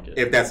nothing know, like it.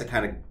 if that's the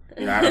kind of.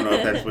 I don't know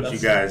if that's what you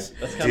guys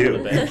That's kind of do.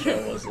 what the band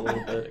show was a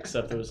little bit,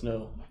 except there was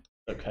no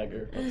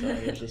kegger. But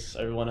it was just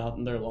everyone out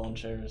in their lawn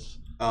chairs.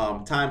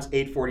 Time's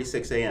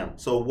 8:46 a.m.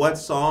 So what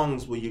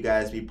songs will you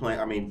guys be playing?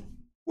 I mean,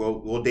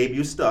 we'll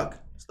debut Stuck.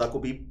 Stuck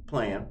will be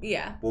playing.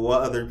 Yeah, Well,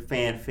 what other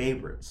fan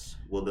favorites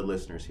will the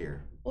listeners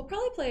hear? we'll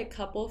probably play a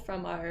couple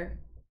from our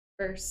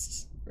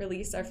first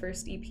release, our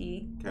first EP,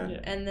 Okay. Yeah.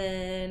 and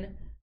then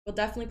we'll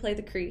definitely play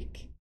The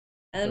Creek.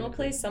 And then we'll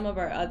play some of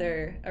our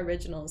other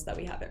originals that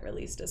we haven't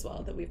released as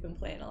well, that we've been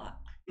playing a lot.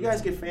 You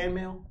guys get fan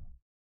mail?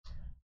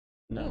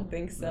 No, I don't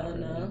think so, not really.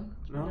 no.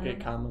 No. Get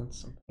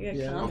comments. We get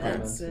Yeah,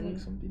 comments okay. and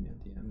like some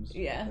DMs.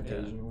 Yeah.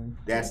 Occasionally.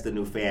 That's the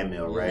new fan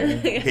mail, right?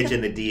 Yeah.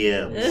 Pitching the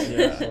DMs.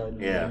 Yeah.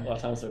 Yeah. A lot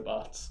of times they're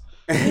bots.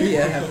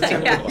 Yeah.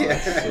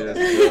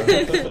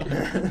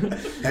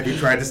 Have you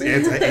tried this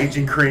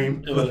anti-aging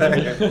cream?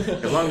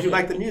 As long as you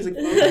like the music.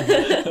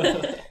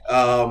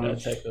 Gotta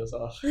take those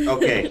off.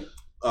 Okay.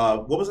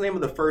 What was the name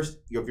of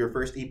your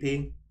first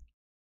EP?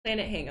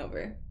 Planet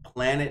Hangover.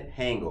 Planet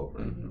Hangover.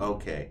 Mhm.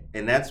 Okay,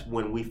 and that's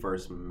when we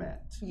first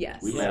met.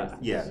 Yes. We Yeah.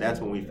 met. Yeah, that's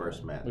when we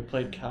first met. We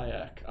played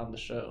kayak on the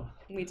show.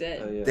 We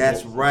did. Oh, yeah.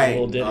 That's A right.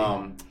 little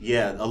ditty.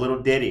 Yeah, a little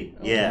ditty.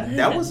 Yeah, Oh.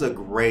 that was a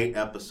great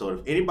episode.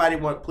 If anybody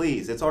want,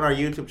 please, it's on our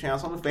YouTube channel,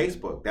 it's on the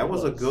Facebook. That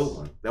was a good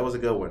one. That was a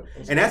good one.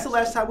 And that's the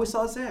last time we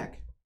saw Zach.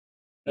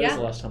 That was Yeah.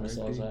 the last time I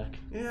saw Zach.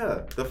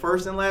 Yeah, the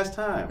first and last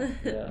time.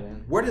 Yeah.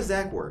 Where does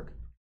Zach work?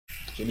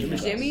 Jimmy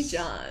Jimmy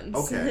John's.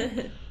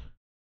 Okay.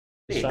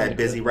 He ain't Trying that to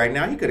busy cook. right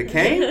now. He could have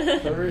came.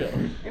 For real.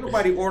 Ain't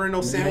nobody ordering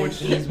no sandwich.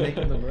 He's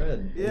making the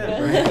bread. Yeah.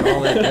 Right.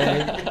 All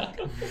that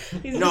day.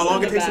 He's You know how just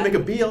long in it takes to the make a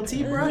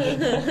BLT, bro?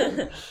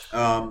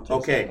 Takes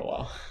Okay. like a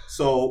while.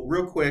 So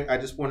real quick, I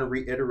just want to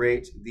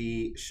reiterate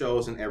the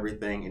shows and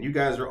everything. And you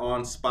guys are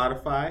on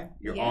Spotify.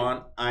 You're Yeah.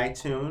 on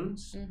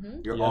iTunes.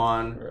 Mhm. You're Yeah,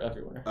 on. We're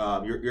everywhere.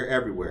 You're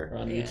everywhere. We're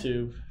on Yeah.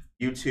 YouTube,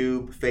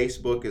 YouTube,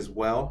 Facebook as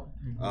well.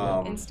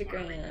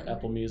 Instagram.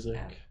 Apple Music,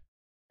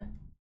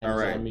 All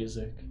right. Amazon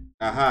Music.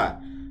 Aha.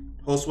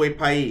 Josue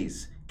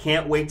Pais.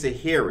 Can't wait to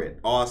hear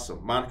it.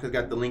 Awesome. Monica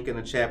got the link in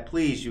the chat.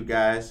 Please, you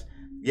guys.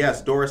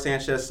 Yes, Dora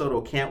Sanchez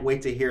Soto. Can't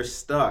wait to hear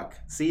Stuck.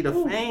 See the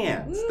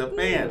fans. The Woo-hoo.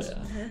 fans.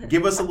 Yeah.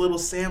 Give us a little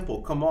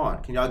sample. Come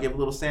on. Can y'all give a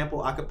little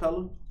sample a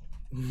cappella?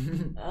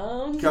 Can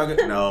y'all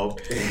get, no.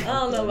 I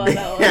don't know about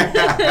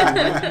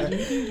that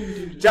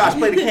one. Josh,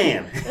 play the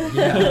can.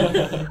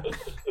 Yeah.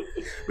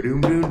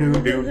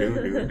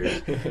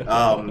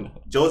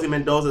 Josie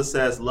Mendoza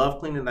says, love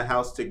cleaning the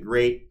house to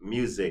great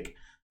music.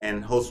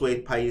 And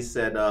Josue Pais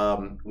said,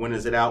 when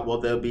is it out? Well,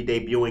 they'll be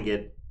debuting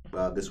it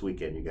this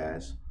weekend, you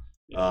guys.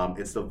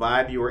 It's the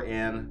vibe you are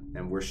in,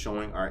 and we're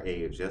showing our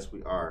age. Yes,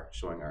 we are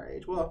showing our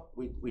age. Well,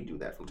 we do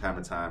that from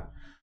time to time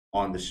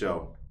on the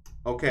show.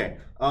 Okay.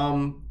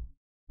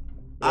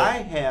 I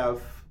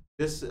have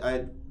this.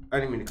 I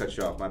didn't mean to cut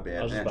you off. My bad.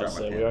 I was just I about to dropped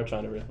my say, pen. we are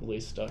trying to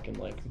release Stuck in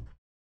like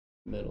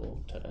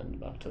middle to end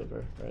of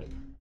October, right?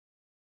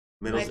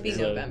 Middle. Might be Is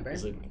it- November.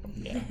 is it-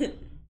 yeah,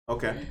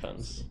 Okay.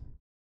 depends.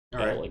 All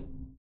Gotta right. like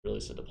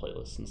release it to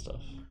playlists and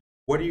stuff.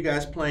 What are you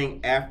guys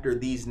playing after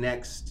the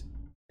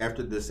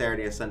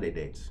Saturday and Sunday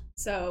dates?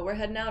 So we're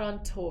heading out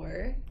on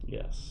tour.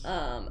 Yes.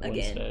 Again,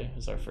 Wednesday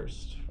is our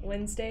first.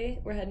 Wednesday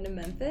we're heading to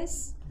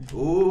Memphis,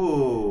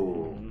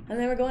 Ooh. and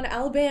then we're going to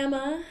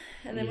Alabama,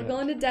 and then we're Yeah.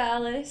 going to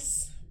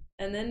Dallas,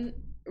 and then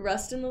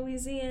Ruston,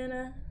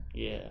 Louisiana.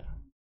 Yeah.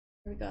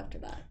 Where we go after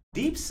that?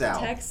 Deep South.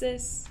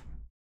 Texas,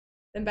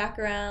 then back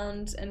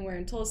around, and we're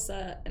in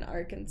Tulsa and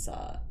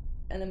Arkansas,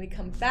 and then we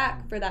come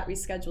back for that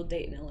rescheduled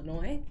date in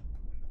Illinois,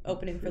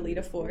 opening for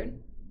Lita Ford.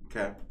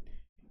 Okay.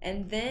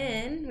 And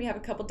then we have a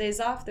couple days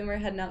off. Then we're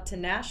heading out to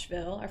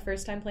Nashville. Our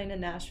first time playing in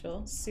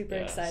Nashville. Super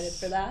excited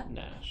for that.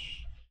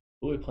 Nash.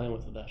 Who are we playing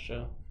with at that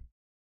show?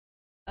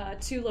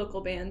 2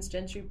 local bands,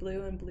 Gentry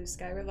Blue and Blue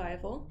Sky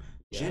Revival.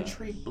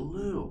 Gentry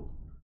Blue.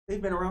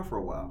 They've been around for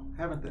a while,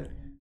 haven't they?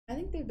 I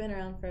think they've been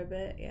around for a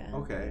bit, yeah.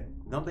 Okay.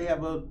 Don't they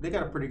they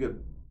got a pretty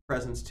good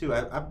presence too.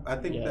 I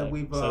think that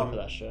we've excited for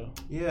that show.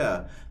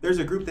 Yeah. There's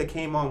a group that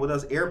came on with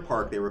us, Air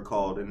Park they were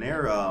called, and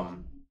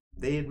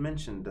they had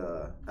mentioned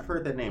I've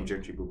heard that name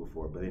Gentry Blue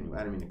before, but anyway, I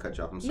didn't mean to cut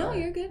you off. I'm sorry.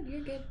 No,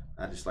 you're good.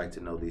 I just like to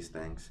know these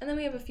things. And then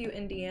we have a few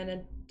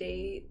Indiana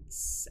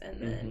dates,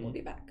 and then we'll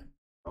be back.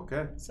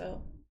 Okay.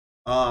 So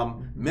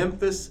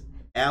Memphis,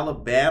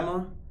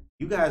 Alabama.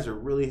 You guys are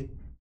really,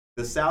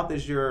 the South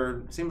is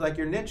seems like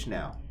your niche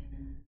now.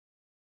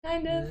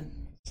 kind of.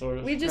 Sort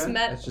of. We just Okay.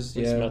 met It's just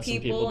Just met some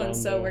people, and down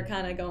so there. we're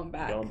kind of going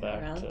back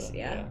around. to,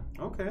 Yeah.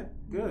 Okay,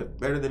 good.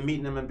 Better than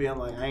meeting them and being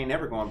like, I ain't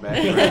never going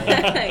back.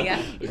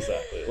 Yeah.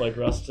 Exactly. Like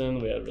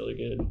Ruston, we had really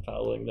good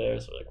following there,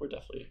 so we're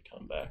definitely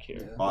coming back here.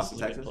 Yeah. Austin,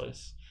 This is a good Texas?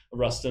 place.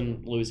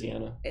 Ruston,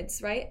 Louisiana.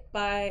 It's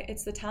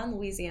it's the town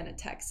Louisiana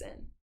Tech's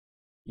in.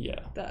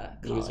 Yeah. The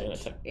Louisiana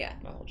college. Yeah.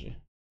 Technology.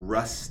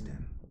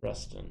 Ruston.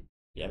 Ruston.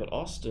 Yeah, but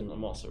Austin,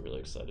 I'm also really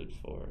excited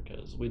for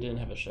because we didn't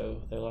have a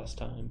show there last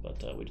time,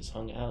 but we just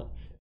hung out.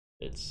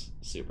 It's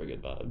super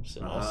good vibes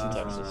in Austin,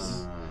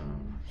 Texas.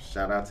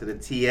 Shout out to the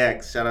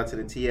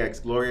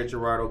TX. Gloria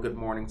Gerardo, good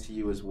morning to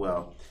you as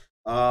well.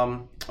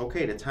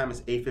 Okay, the time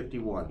is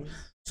 8:51.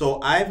 So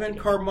Ivan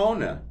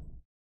Carmona,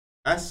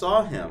 I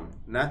saw him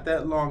not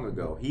that long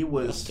ago.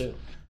 Us too.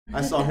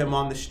 I saw him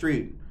on the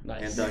street.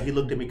 Nice. And he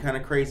looked at me kind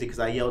of crazy because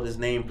I yelled his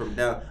name from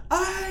down.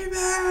 Ivan!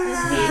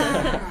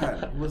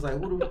 He was like,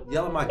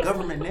 yelling my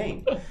government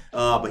name.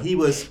 But he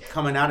was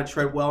coming out of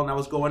Treadwell and I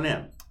was going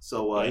in.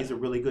 So he's a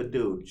really good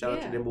dude. Shout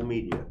out to Nimble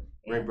Media.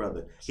 Great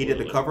brother. He did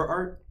the cover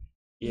art?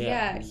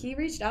 Yeah, he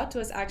reached out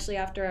to us actually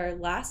after our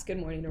last Good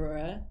Morning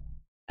Aurora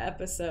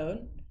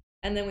episode.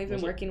 And then we've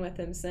been working with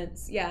him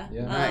since. Yeah.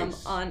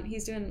 Nice.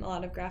 He's doing a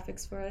lot of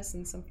graphics for us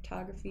and some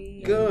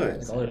photography.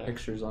 Good. Like all their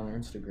pictures on our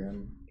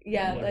Instagram.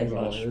 Yeah, Yeah, like, pretty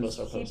much most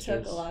of our he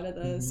posters. took a lot of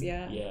those,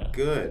 yeah. Yeah.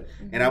 Good.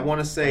 And I want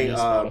to say,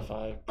 On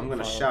Spotify, I'm going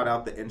to follow. shout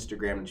out the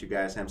Instagram that you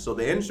guys have. So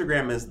the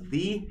Instagram is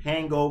The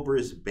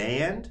Hangovers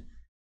Band.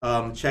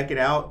 Check it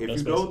out. If No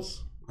you go,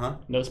 spaces. huh?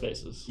 No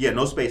spaces. Yeah,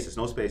 no spaces.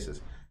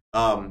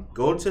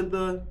 Go to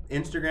the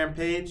Instagram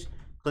page,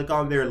 click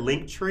on their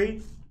link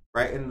tree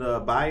right in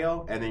the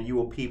bio, and then you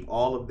will peep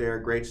all of their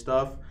great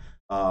stuff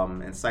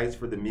and sites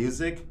for the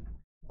music.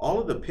 All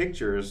of the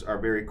pictures are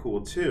very cool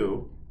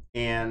too.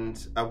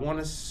 And I want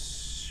to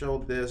show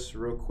this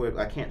real quick.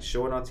 I can't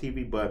show it on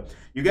TV, but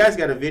you guys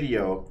got a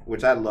video,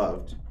 which I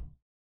loved,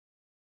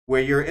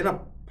 where you're in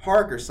a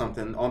park or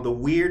something on the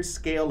weird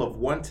scale of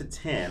 1 to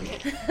 10.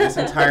 This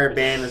entire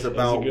band is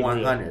about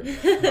 100.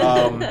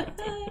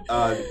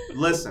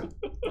 Listen,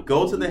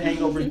 go to the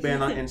Hangovers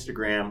Band on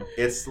Instagram.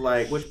 It's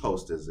like, which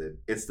post is it?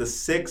 It's the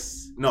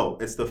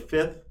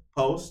 5th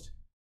post.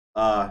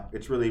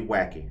 It's really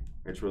wacky.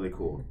 It's really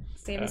cool.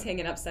 Sammy's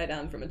hanging upside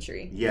down from a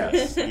tree.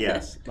 Yes.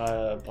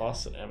 My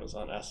boss at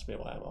Amazon asked me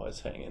why I'm always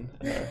hanging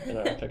in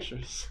our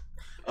pictures.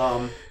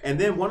 And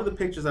then one of the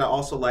pictures that I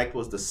also liked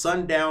was the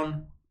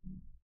sundown.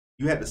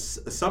 You had the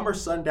Summer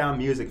Sundown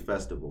Music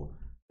Festival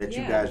that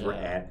you guys were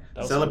at,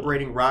 That was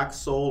celebrating rock,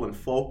 soul, and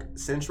folk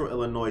Central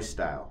Illinois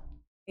style.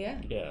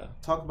 Yeah. Yeah.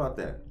 Talk about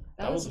that.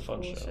 That was a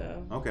fun cool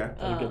show. Okay.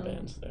 A lot of good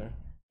bands there.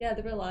 Yeah,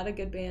 there were a lot of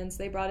good bands.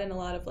 They brought in a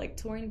lot of like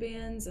touring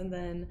bands and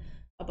then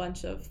a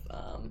bunch of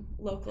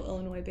local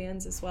Illinois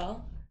bands as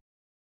well.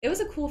 It was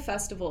a cool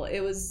festival. It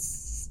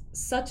was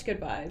such good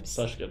vibes.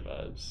 Such good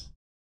vibes.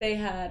 They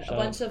had Shout a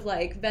bunch of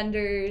like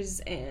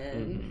vendors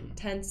and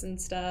tents and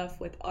stuff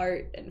with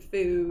art and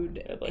food.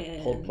 They had like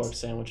and, pulled pork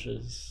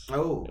sandwiches.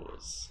 Oh. It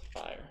was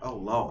fire. Oh,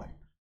 Lord.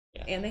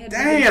 And they had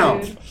Damn!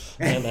 vegan food.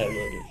 And they had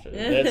really good food.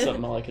 They had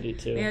something I could eat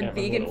too. They I had can't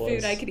remember vegan what it food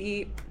was. I could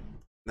eat.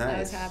 Nice. I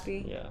was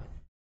happy. Yeah.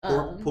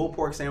 Pulled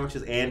pork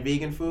sandwiches and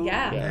vegan food?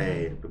 Yeah.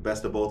 Hey, the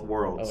best of both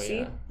worlds. Oh, See?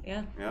 yeah.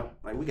 Yeah. Yep.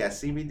 Like we got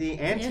CBD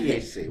and Yeah.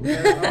 THC. We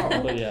got it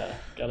all. But yeah,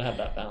 gotta have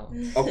that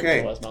balance. Okay.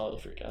 Otherwise, Molly will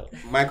freak out.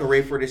 Michael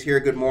Rayford is here.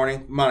 Good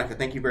morning. Monica,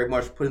 thank you very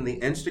much for putting the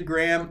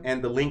Instagram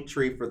and the link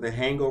tree for the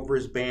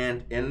Hangovers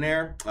Band in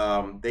there.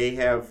 They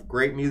have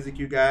great music,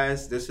 you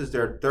guys. This is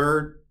their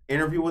 3rd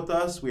interview with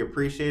us. We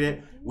appreciate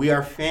it. We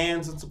are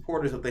fans and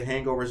supporters of the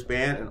Hangovers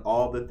Band and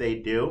all that they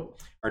do.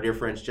 Our dear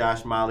friends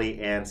Josh, Molly,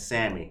 and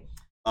Sammy.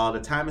 The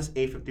time is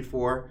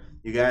 8:54.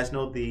 You guys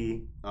know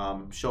the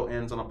show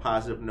ends on a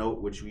positive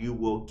note, which you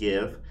will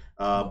give.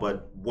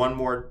 But one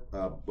more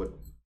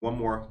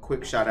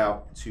quick shout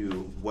out to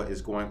what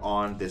is going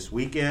on this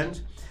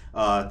weekend.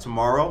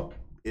 Tomorrow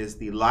is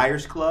the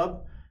Liars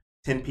Club,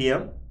 10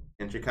 p.m.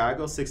 in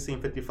Chicago,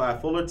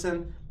 1655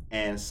 Fullerton.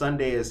 And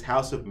Sunday is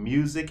House of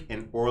Music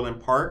in Orland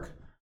Park.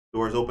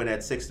 Doors open at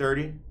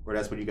 6:30, or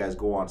that's when you guys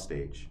go on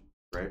stage,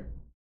 right?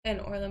 In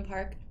Orland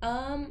Park.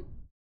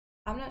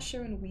 I'm not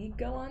sure when we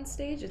go on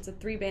stage. It's a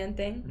 3-band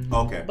thing.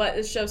 Okay. But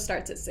the show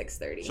starts at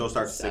 6:30. Show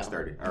starts at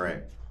 6:30. All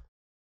right.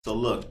 So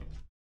look,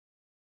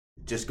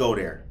 just go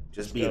there.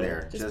 Just be go.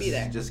 there. Just be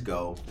there. Just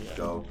go. Yeah.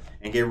 Go.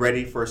 And get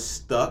ready for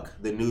Stuck,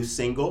 the new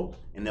single.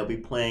 And they'll be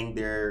playing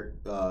their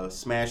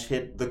smash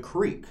hit, The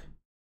Creek.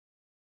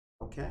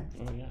 Okay.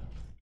 Oh yeah,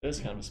 it is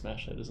kind of a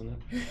smash hit,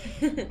 isn't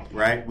it?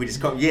 Right? We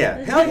just go, yeah.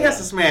 Hell yeah, it's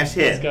a smash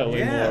hit. It's got way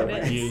yeah.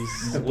 more views.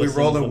 We listens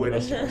rolling than the with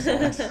rest it.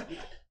 of our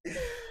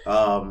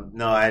songs.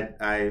 No,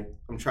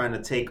 I'm trying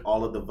to take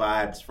all of the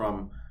vibes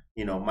from,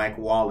 Mike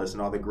Wallace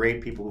and all the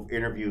great people who've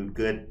interviewed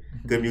good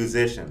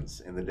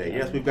musicians in the day.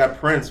 Yes, we've got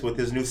Prince with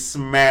his new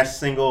smash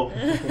single,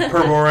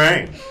 Purple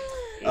Rain.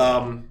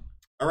 All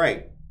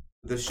right.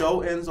 The show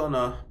ends on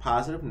a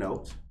positive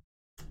note.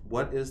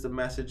 What is the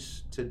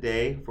message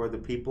today for the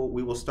people?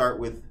 We will start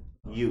with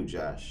you,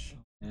 Josh.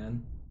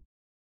 And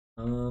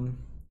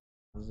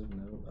positive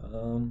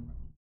note.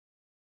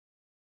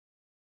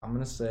 I'm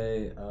gonna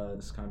say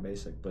this is kind of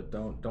basic, but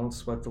don't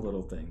sweat the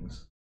little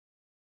things.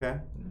 Okay.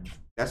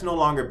 That's no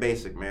longer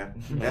basic, man.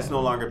 That's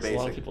no longer There's a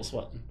lot of basic. people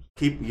sweating.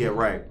 Yeah,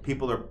 right.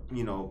 People are,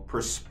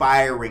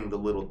 perspiring the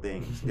little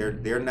things.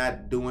 They're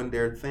not doing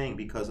their thing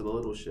because of the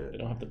little They shit.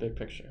 don't have the big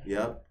picture.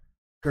 Yep.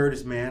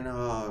 Curtis, man,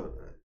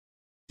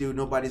 dude,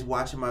 nobody's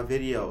watching my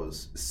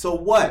videos. So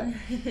what?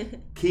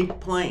 Keep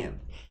playing,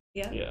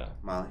 Yeah. Yeah,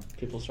 Molly.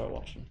 people start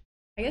watching.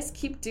 I guess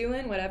keep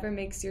doing whatever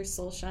makes your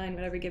soul shine,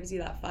 whatever gives you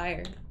that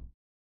fire.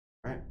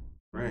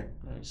 Right.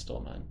 Oh, you stole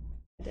mine.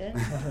 I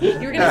did.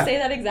 You were gonna say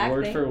that exact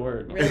Word thing. for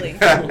word. Really?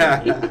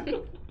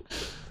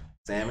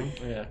 Sammy,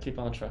 Yeah, keep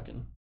on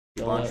trucking.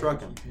 keep on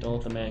trucking. Don't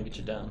let the man get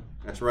you down.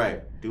 That's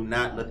right. Do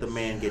not let the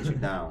man get you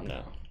down.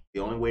 No. The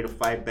only way to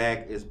fight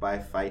back is by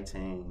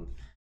fighting.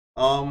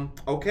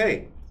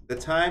 Okay. The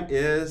time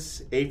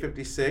is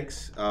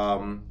 8:56.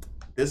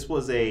 This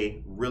was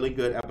a really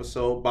good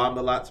episode. Bombed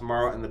a lot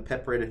tomorrow in the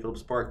pet parade at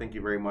Phillips Park. Thank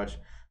you very much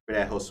for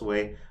that,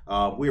 Josue.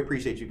 We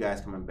appreciate you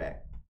guys coming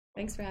back.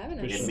 Thanks for having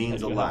us. Appreciate It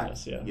means a you having lot.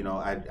 us, yeah.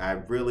 I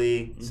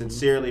really,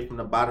 sincerely, from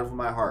the bottom of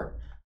my heart,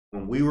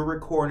 when we were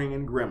recording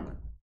in Gremlin,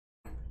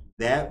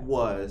 that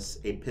was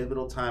a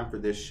pivotal time for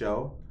this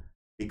show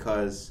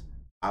because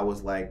I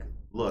was like,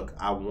 look,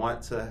 I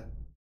want to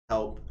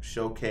help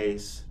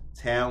showcase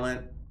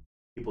talent,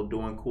 people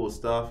doing cool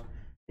stuff,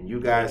 and you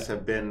guys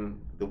have been,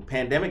 the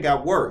pandemic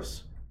got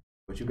worse,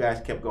 but you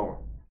guys kept going.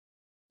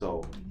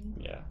 So,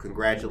 Yeah.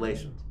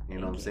 congratulations. You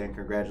know what I'm saying?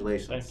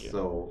 Congratulations. Thank you.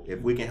 So if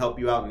we can help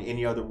you out in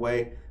any other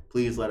way,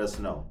 please let us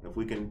know. If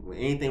we can,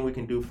 anything we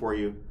can do for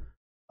you,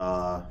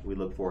 we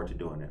look forward to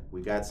doing it.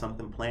 We got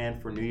something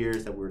planned for New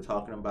Year's that we were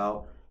talking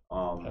about.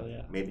 Hell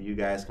yeah. Maybe you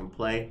guys can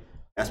play.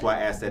 That's why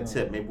I asked that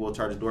tip. Maybe we'll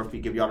charge a door fee,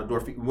 give y'all a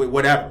door fee,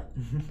 whatever.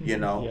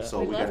 Yeah. So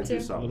We'd we got love to do to.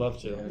 We'd something. love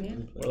to. Yeah.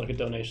 Or like a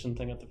donation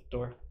thing at the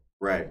door.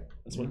 Right.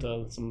 That's what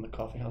some of the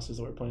coffee houses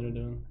that we're planning on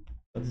doing.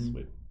 That's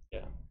sweet.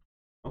 Yeah.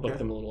 Book Okay.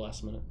 them a little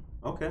last minute.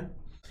 Okay.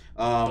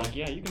 Like,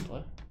 yeah, you can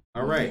play.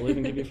 All right. We'll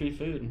even give you free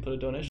food and put a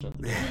donation at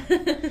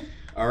the door.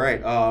 All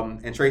right.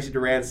 And Tracy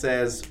Duran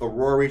says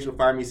Aurora Regional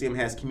Fire Museum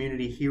has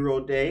Community Hero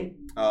Day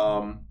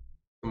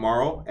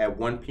tomorrow at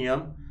 1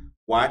 p.m.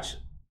 Watch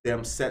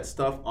them set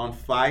stuff on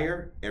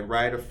fire and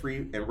ride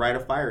a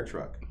fire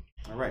truck.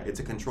 All right. It's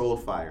a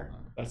controlled fire.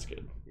 That's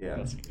good. Yeah.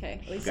 That's good.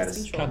 Okay, at least Gotta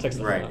it's controlled. Context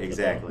of Right. that,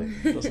 Exactly.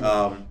 but,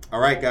 All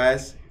right,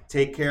 guys.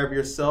 Take care of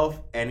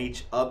yourself and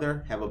each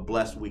other. Have a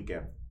blessed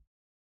weekend.